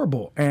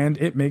horrible. And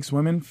it makes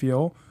women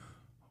feel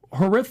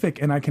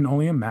horrific. And I can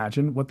only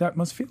imagine what that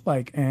must feel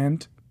like.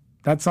 And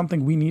that's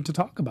something we need to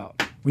talk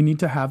about. We need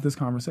to have this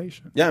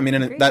conversation. Yeah, I mean,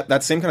 and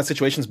that same kind of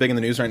situation is big in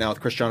the news right now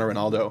with Cristiano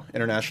Ronaldo,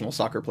 international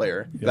soccer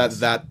player. Yes.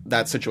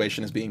 That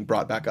situation is being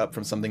brought back up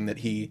from something that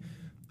he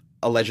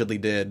allegedly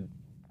did,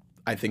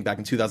 I think, back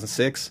in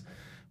 2006.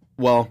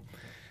 Well,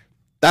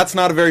 that's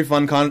not a very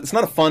fun it's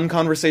not a fun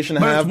conversation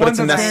to But it's have, but one it's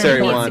a that's necessary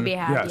very one. To be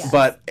had, Yes. yes.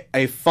 But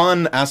a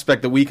fun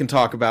aspect that we can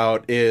talk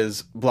about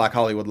is Black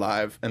Hollywood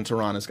Live, and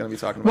Tehran is going to be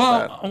talking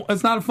about that. Well,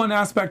 it's not a fun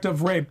aspect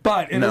of rape,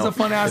 but it is No, a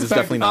fun it is aspect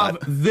definitely not.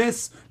 of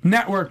this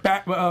network.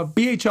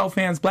 BHL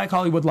fans, Black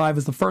Hollywood Live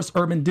is the first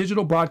urban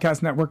digital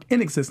broadcast network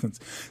in existence.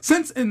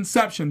 Since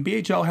inception,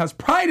 BHL has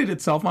prided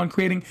itself on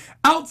creating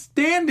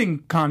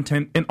outstanding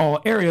content in all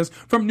areas,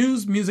 from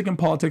news, music, and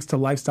politics to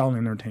lifestyle and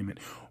entertainment.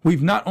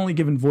 We've not only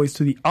given voice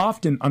to the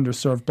often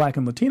underserved Black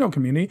and Latino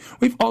community,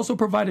 we've also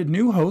provided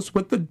new hosts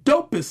with the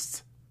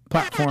dopest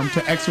platform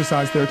to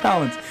exercise their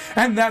talents.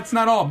 And that's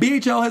not all.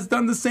 BHL has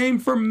done the same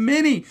for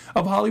many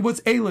of Hollywood's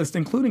A-list,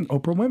 including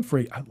Oprah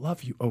Winfrey. I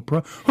love you,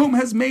 Oprah, whom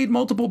has made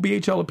multiple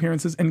BHL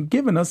appearances and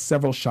given us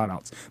several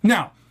shout-outs.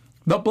 Now,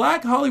 the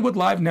Black Hollywood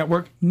Live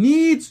Network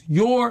needs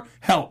your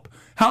help.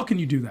 How can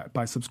you do that?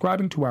 By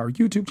subscribing to our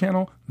YouTube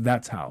channel.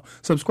 That's how.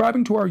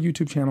 Subscribing to our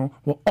YouTube channel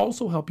will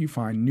also help you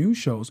find new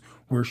shows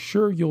we're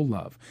sure you'll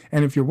love.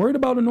 And if you're worried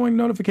about annoying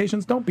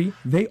notifications, don't be.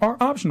 They are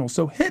optional.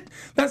 So hit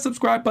that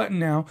subscribe button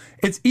now.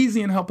 It's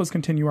easy and help us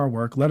continue our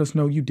work. Let us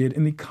know you did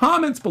in the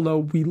comments below.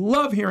 We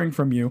love hearing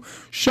from you.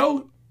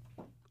 Show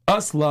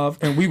us love,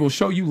 and we will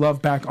show you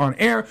love back on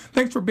air.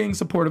 Thanks for being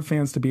supportive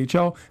fans to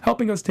BHL,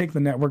 helping us take the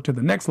network to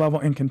the next level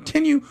and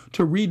continue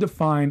to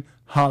redefine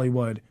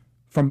Hollywood.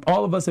 From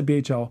all of us at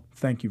BHL,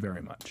 thank you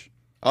very much.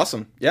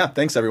 Awesome. Yeah,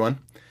 thanks, everyone.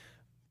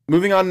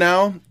 Moving on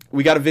now,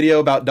 we got a video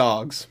about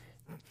dogs.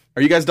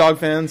 Are you guys dog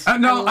fans?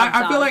 No, love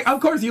I feel dogs. like,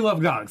 of course you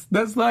love dogs.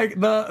 That's like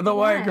the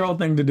white girl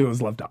thing to do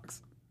is love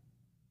dogs.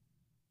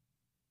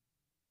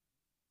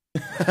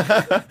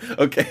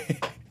 Okay.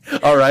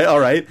 All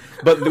right.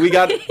 But we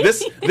got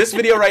this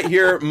video right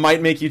here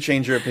might make you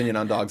change your opinion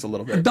on dogs a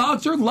little bit.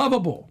 Dogs are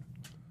lovable.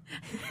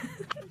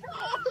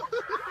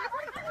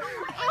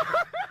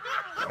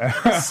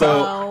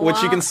 So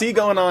what you can see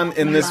going on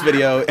in this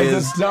video is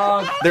This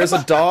dog, there's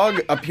a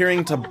dog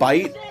appearing to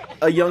bite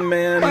a young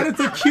man. but it's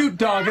a cute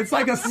dog. It's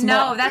like a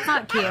small. No, that's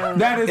not cute.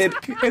 That is,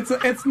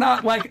 it's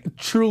not like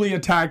truly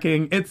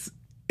attacking. It's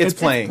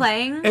playing.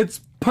 Playing?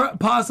 It's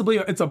possibly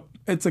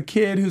it's a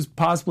kid who's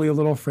possibly a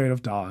little afraid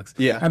of dogs.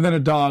 Yeah. And then a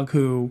dog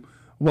who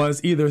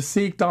was either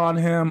seeked on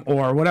him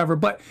or whatever.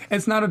 But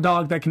it's not a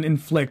dog that can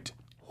inflict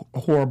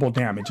horrible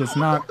damage. It's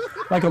not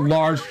like a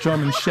large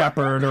German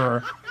Shepherd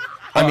or.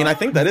 I mean, I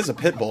think that is a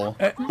pit bull.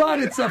 But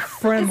it's a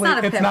friendly.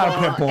 It's not a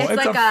pit bull. It's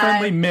It's a like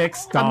friendly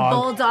mixed A dog.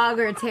 bulldog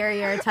or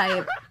terrier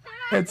type.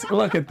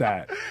 Look at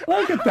that.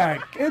 Look at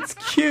that. It's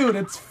cute.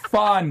 It's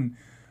fun.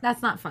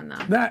 That's not fun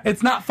though.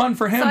 It's not fun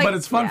for him, So but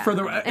it's fun yeah, for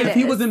the. it If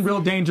he is. was in real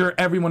danger,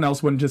 everyone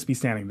else wouldn't just be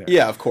standing there.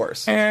 Yeah, of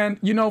course. And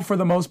for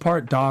the most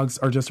part, dogs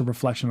are just a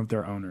reflection of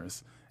their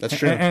owners. That's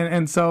true.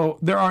 And so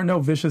there are no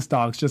vicious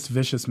dogs, just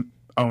vicious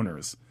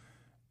owners.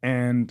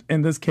 And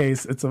in this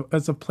case, it's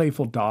a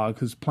playful dog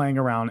who's playing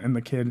around, and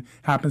the kid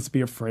happens to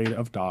be afraid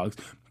of dogs,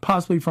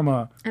 possibly from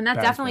a. And that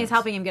bad definitely is place.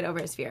 helping him get over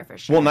his fear for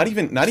sure. Well, not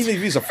even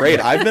if he's afraid.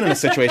 I've been in a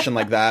situation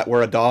like that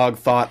where a dog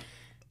thought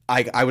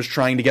I was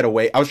trying to get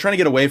away. I was trying to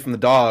get away from the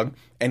dog,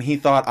 and he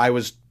thought I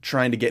was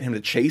trying to get him to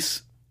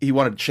chase. He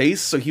wanted to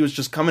chase, so he was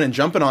just coming and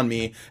jumping on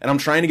me, and I'm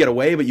trying to get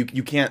away, but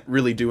you can't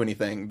really do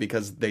anything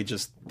because they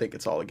just think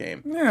it's all a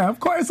game. Yeah, of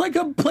course. It's like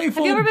a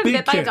playful. Have you ever been big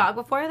bit by a kid. dog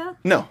before though?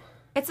 No.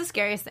 It's the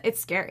scariest. It's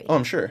scary. Oh,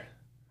 I'm sure.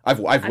 I've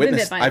been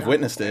witnessed bit by a I've dog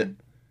witnessed before. it.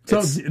 So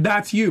It's-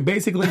 that's you.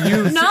 Basically,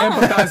 you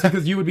empathize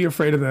because you would be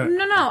afraid of that.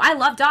 No, I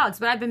love dogs,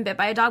 but I've been bit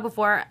by a dog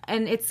before,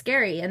 and it's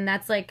scary. And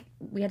that's like,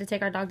 we had to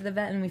take our dog to the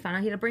vet, and we found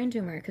out he had a brain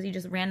tumor because he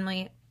just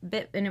randomly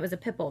bit, and it was a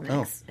pit bull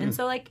mix. And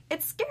so, like,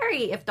 it's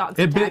scary if dogs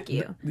It attack bit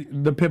you.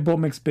 the pit bull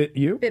mix bit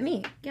you. Bit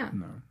me, yeah.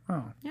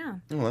 Oh, Yeah.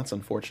 Oh, that's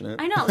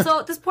unfortunate. I know.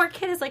 So this poor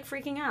kid is like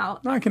freaking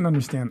out, I can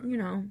understand. you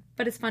know,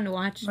 but it's fun to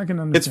watch. I can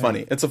understand. It's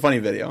funny. It's a funny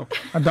video.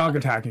 A dog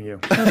attacking you.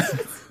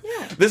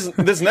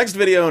 This next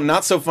video,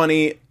 not so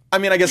funny. I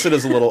mean, I guess it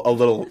is a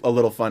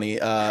little funny.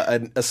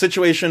 A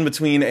situation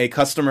between a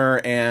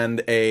customer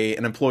and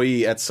an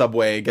employee at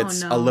Subway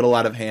gets Oh, no. a little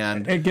out of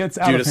hand. It gets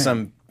out due of to hand.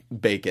 some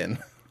bacon.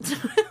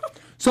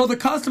 So the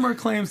customer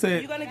claims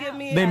that You're gonna give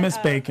me they miss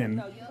bacon.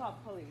 No, you call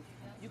police.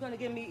 You're gonna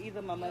give me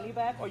either my money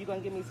back or you're gonna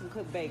give me some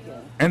cooked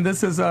bacon. And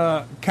this is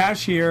a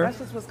cashier That's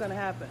just what's gonna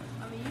happen.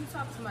 I mean, you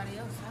talk to somebody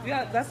else.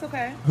 Yeah, that's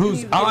okay.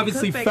 who's You can give me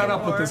obviously cooked fed bacon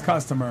up with or- this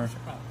customer.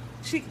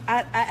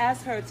 I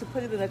asked her to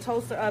put it in a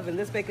toaster oven.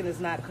 This bacon is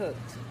not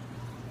cooked.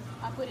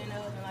 I put it in the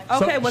oven like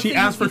So Okay, well, she see,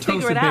 asked you for figure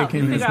toasted it out.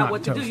 bacon, You it's figure out not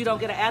what to do. toasted. You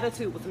don't get an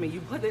attitude with me.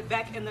 You put it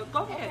back in the. Go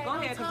ahead,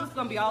 because this is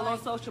gonna be all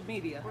on social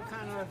media.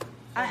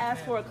 I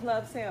asked for a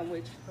club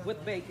sandwich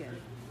with bacon.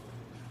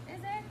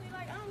 exactly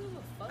like I don't give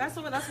a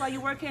fuck. That's why you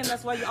work in.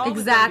 That's why you always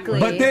Exactly.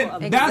 But then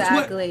that's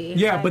Exactly. what,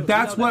 yeah, but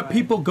that's what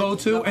people go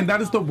to, and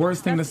that is the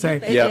worst thing to say.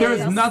 Yeah. There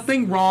is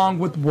nothing wrong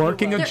with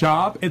working a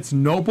job. It's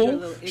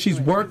noble. She's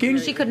working.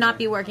 She could not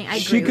be working. I agree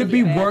She could with be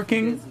you.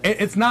 working.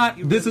 It's not.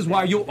 This is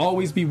why you'll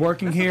always be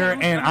working here,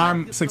 and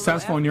I'm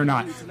successful and you're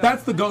not.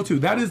 That's the go-to.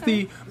 That is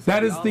the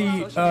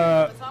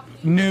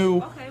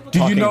new. Do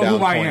you Talking know down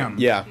who I point. am?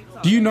 Yeah.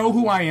 Do you know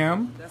who I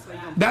am?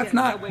 That's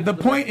not. The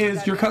point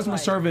is your customer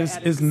service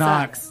is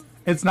not. Sucks.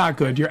 It's not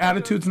good. Your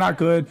attitude's not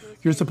good.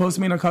 You're supposed to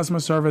be in a customer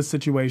service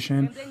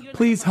situation.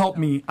 Please help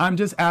me. I'm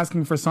just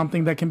asking for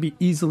something that can be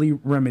easily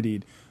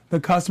remedied. The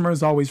customer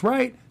is always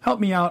right. Help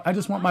me out. I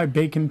just want my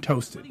bacon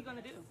toasted.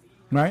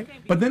 Right?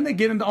 But then they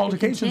get into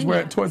altercations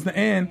where towards the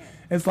end,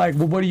 it's like,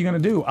 well, what are you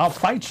going to do? I'll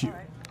fight you.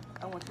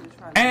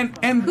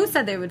 And Who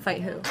said they would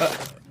fight who?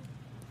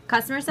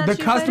 Customer said the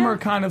she would fight customer her?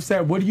 kind of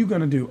said, what are you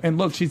going to do? And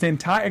look, she's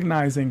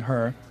antagonizing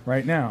her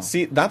right now.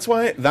 See, that's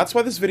why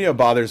this video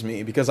bothers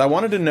me, because I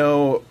wanted to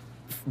know,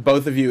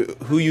 both of you,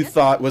 who you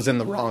thought was in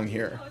the wrong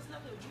here.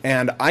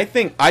 And I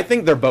think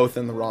they're both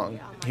in the wrong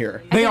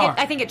here. They are.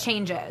 I think it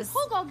changes.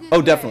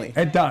 Oh, definitely.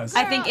 It does.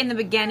 I think in the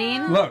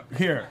beginning, Look,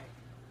 here.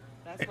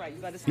 That's right.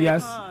 You gotta stay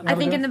Yes. calm. I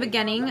think in the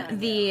beginning,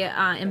 the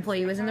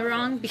employee was in the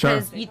wrong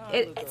because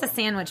it's a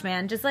sandwich,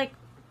 man. Just like,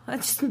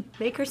 let's just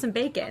make her some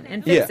bacon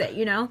and fix Yeah. it,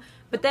 you know?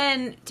 But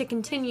then to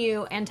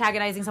continue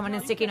antagonizing someone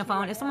and sticking a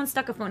phone, if someone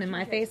stuck a phone in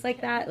my face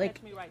like that, like,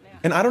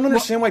 And I don't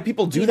understand why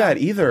people do that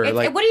either.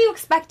 Like, what are you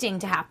expecting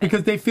to happen?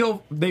 Because they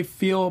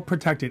feel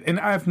protected. And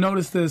I've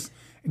noticed this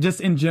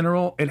just in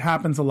general. It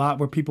happens a lot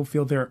where people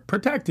feel they're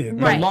protected.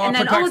 The right. law And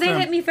then, protects they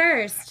them. hit me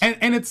first.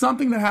 And it's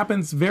something that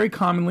happens very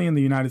commonly in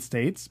the United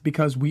States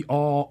because we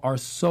all are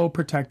so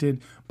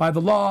protected by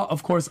the law.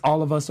 Of course,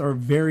 all of us are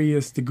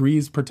various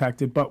degrees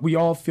protected, but we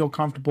all feel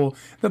comfortable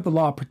that the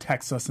law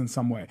protects us in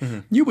some way. Mm-hmm.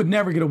 You would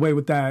never get away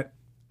with that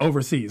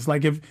overseas.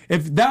 Like if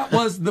that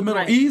was the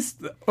Middle Right.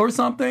 East or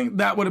something,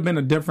 that would have been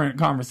a different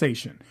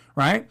conversation,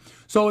 right?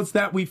 So it's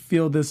that we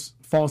feel this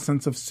false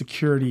sense of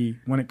security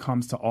when it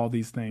comes to all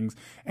these things.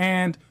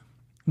 And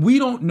we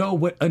don't know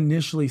what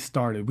initially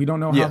started. We don't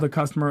know how the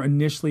customer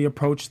initially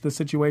approached the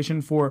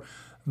situation for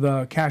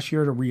the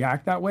cashier to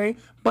react that way.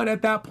 But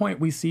at that point,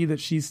 we see that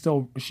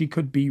she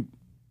could be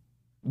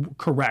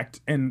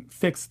correct and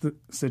fix the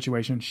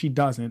situation. She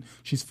doesn't.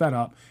 She's fed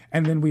up.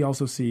 And then we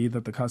also see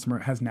that the customer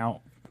has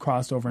now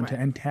crossed over into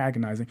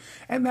antagonizing.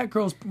 And that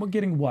girl's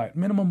getting what?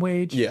 Minimum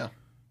wage? Yeah.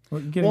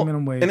 Getting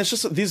minimum wage. And it's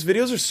just, these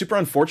videos are super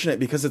unfortunate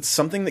because it's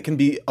something that can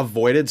be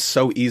avoided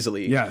so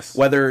easily. Yes.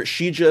 Whether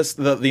she just,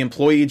 the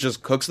employee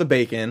just cooks the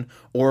bacon,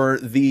 or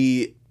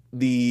the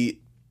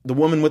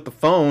woman with the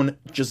phone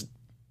just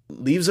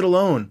leaves it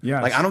alone.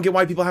 Yes. Like, I don't get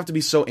why people have to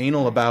be so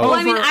anal about. Well,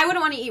 I mean, I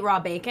wouldn't want to eat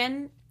raw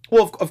bacon.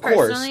 Well, of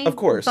personally,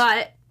 course.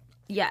 But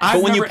yes,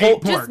 I've when you never pull-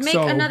 ate pork, just make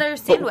so- another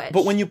sandwich.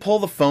 But when you pull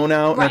the phone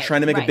out and Right, are trying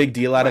to make a right, big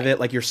deal out of right. it,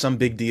 like you're some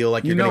big deal,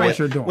 like You you're know gonna what get,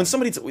 you're doing. when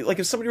somebody's like,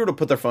 if somebody were to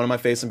put their phone in my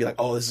face and be like,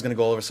 "Oh, this is gonna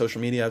go all over social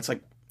media," it's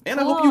like,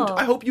 and Cool.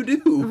 I hope you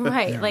do.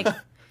 right, like,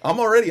 I'm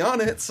already on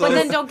it. So but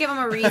then don't give them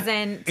a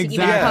reason to even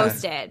Exactly.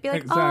 post it. Be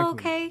like, Exactly. oh,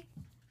 okay.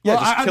 yeah,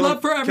 Well, just I'd kill love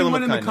him- for kill him everyone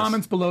with in the kindness.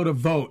 comments below to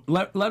vote.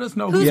 Let us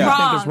know who Who's you think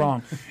wrong? is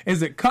wrong.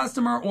 Is it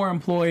customer or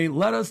employee?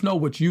 Let us know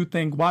what you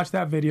think. Watch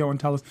that video and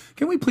tell us.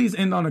 Can we please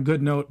end on a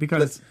good note?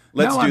 Because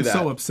Let's now do I'm that.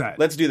 so upset.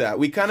 Let's do that.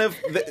 We kind of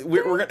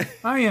we're gonna.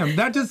 I am.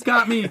 That just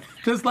got me.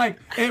 Just like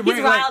it. He's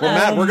like, riled Well,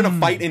 up. Matt, we're gonna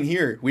fight in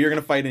here. We are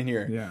gonna fight in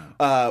here.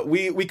 Yeah.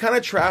 We kind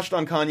of trashed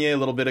on Kanye a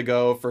little bit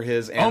ago for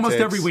his antics. Almost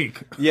every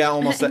week. Yeah,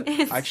 almost.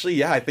 Actually,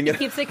 yeah, I think it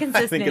keeps it I think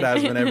consistent. it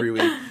has been every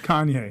week.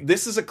 Kanye.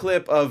 This is a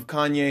clip of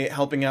Kanye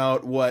helping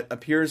out what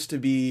appears to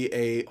be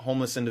a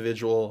homeless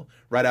individual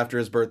right after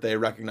his birthday,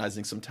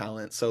 recognizing some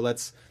talent. So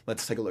let's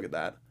take a look at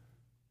that.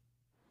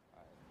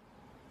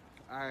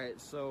 All right,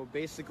 so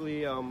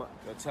basically,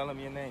 tell him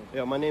your name.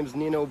 yeah, my name's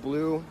Nino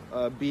Blue,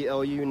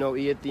 B-L-U, no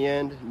E at the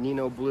end,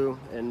 Nino Blue,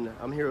 and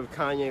I'm here with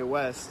Kanye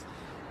West,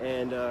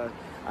 and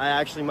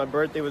my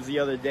birthday was the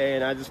other day,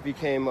 and I just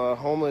became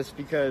homeless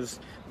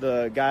because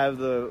the guy of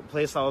the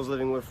place I was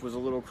living with was a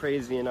little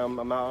crazy, and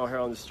I'm out here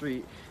on the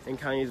street, and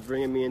Kanye's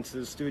bringing me into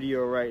the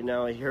studio right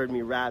now. He heard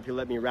me rap, he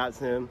let me rap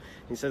to him,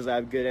 he says I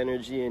have good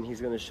energy, and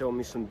he's gonna show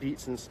me some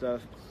beats and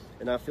stuff.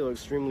 And I feel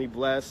extremely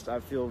blessed.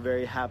 I feel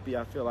very happy.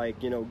 I feel like,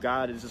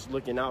 God is just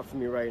looking out for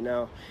me right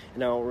now.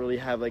 And I don't really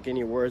have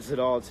any words at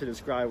all to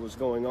describe what's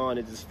going on.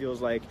 It just feels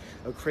like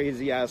a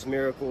crazy ass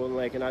miracle.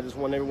 And I just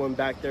want everyone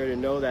back there to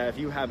know that if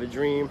you have a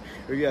dream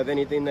or you have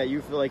anything that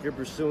you feel like you're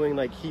pursuing,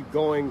 keep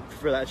going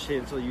for that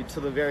shit to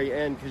the very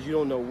end, because you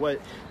don't know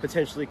what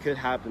potentially could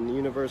happen. The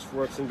universe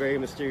works in very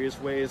mysterious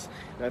ways.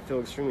 And I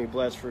feel extremely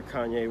blessed for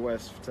Kanye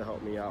West to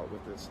help me out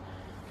with this.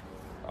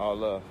 All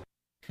love.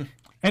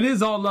 And it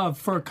is all love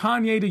for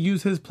Kanye to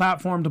use his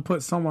platform to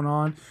put someone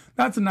on.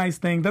 That's a nice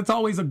thing. That's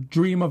always a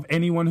dream of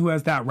anyone who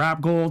has that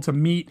rap goal, to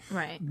meet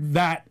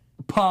that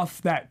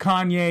Puff, that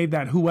Kanye,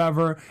 that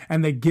whoever,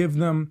 and they give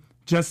them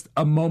just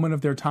a moment of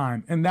their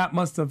time. And that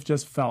must have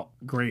just felt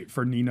great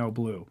for Nino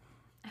Blue.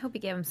 I hope he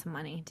gave him some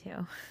money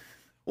too.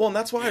 Well, and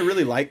that's why I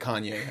really like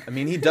Kanye. I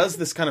mean, he does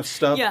this kind of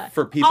stuff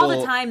for people all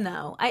the time,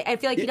 though. I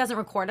feel like he doesn't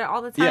record it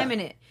all the time, and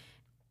it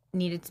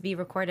needed to be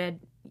recorded.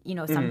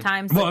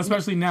 Sometimes. Well,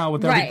 especially now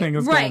with everything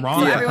that's going wrong.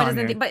 So with everyone Kanye.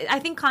 doesn't think, but I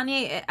think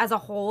Kanye, as a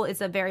whole,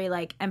 is a very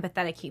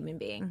empathetic human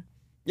being.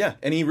 Yeah,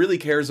 and he really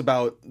cares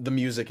about the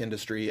music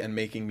industry and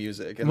making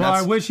music. And Well,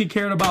 I wish he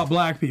cared about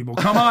black people.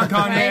 Come on,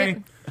 Kanye.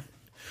 Right?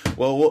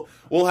 Well,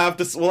 we'll have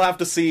to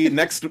see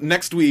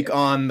next week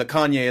on the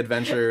Kanye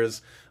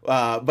adventures.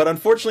 But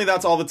unfortunately,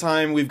 that's all the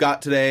time we've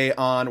got today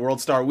on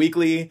World Star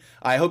Weekly.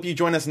 I hope you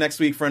join us next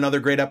week for another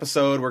great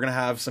episode. We're gonna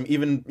have some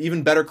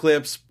even better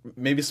clips,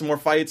 maybe some more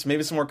fights,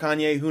 maybe some more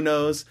Kanye. Who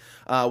knows?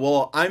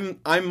 Well, I'm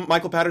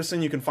Michael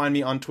Patterson. You can find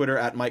me on Twitter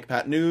at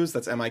MikePatNews.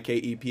 That's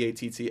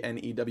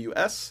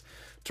MikePattnews.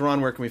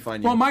 Tehran, where can we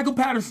find you? Well, Michael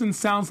Patterson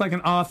sounds like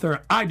an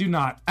author. I do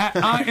not. At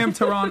I am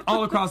Tehran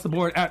all across the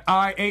board. At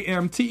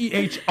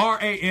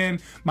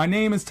IAMTEHRAN. My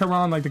name is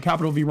Tehran, like the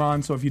capital V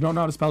Ron. So if you don't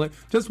know how to spell it,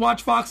 just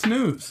watch Fox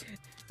News.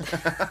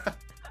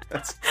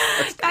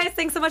 Guys,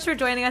 thanks so much for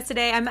joining us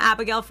today. I'm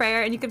Abigail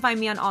Freyer, and you can find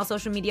me on all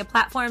social media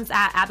platforms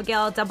at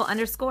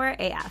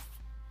Abigail_AF.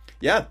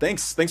 Yeah,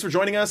 thanks for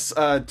joining us.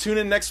 Tune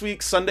in next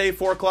week, Sunday,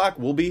 4 o'clock.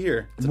 We'll be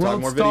here to talk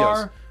World more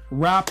Star videos.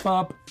 Wrap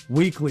Up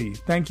Weekly.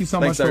 Thank you so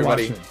Thanks, much for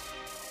everybody. watching.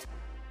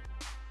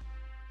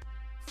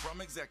 From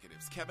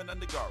executives Kevin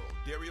Undergaro,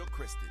 Dario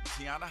Kristen,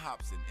 Tiana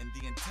Hobson, and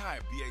the entire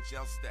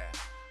BHL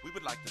staff, we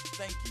would like to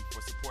thank you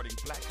for supporting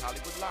Black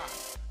Hollywood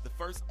Live, the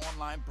first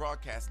online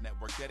broadcast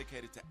network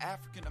dedicated to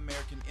African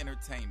American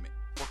entertainment.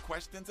 For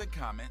questions and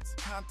comments,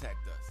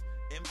 contact us.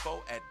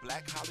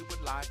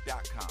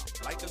 info@blackhollywoodlive.com.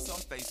 Like us on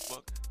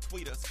Facebook,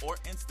 tweet us, or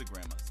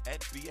Instagram us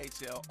at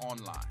BHL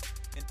Online.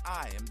 And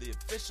I am the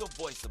official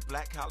voice of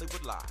Black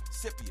Hollywood Live,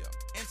 Scipio.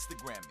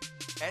 Instagram me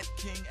at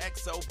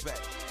KingXOBay.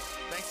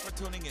 Thanks for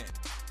tuning in.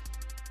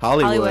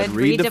 Hollywood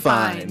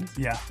redefined.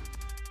 Yeah.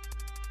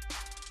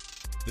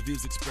 The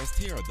views expressed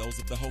here are those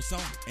of the host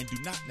only and do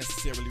not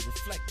necessarily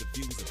reflect the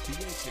views of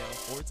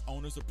BHL or its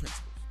owners or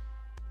principals.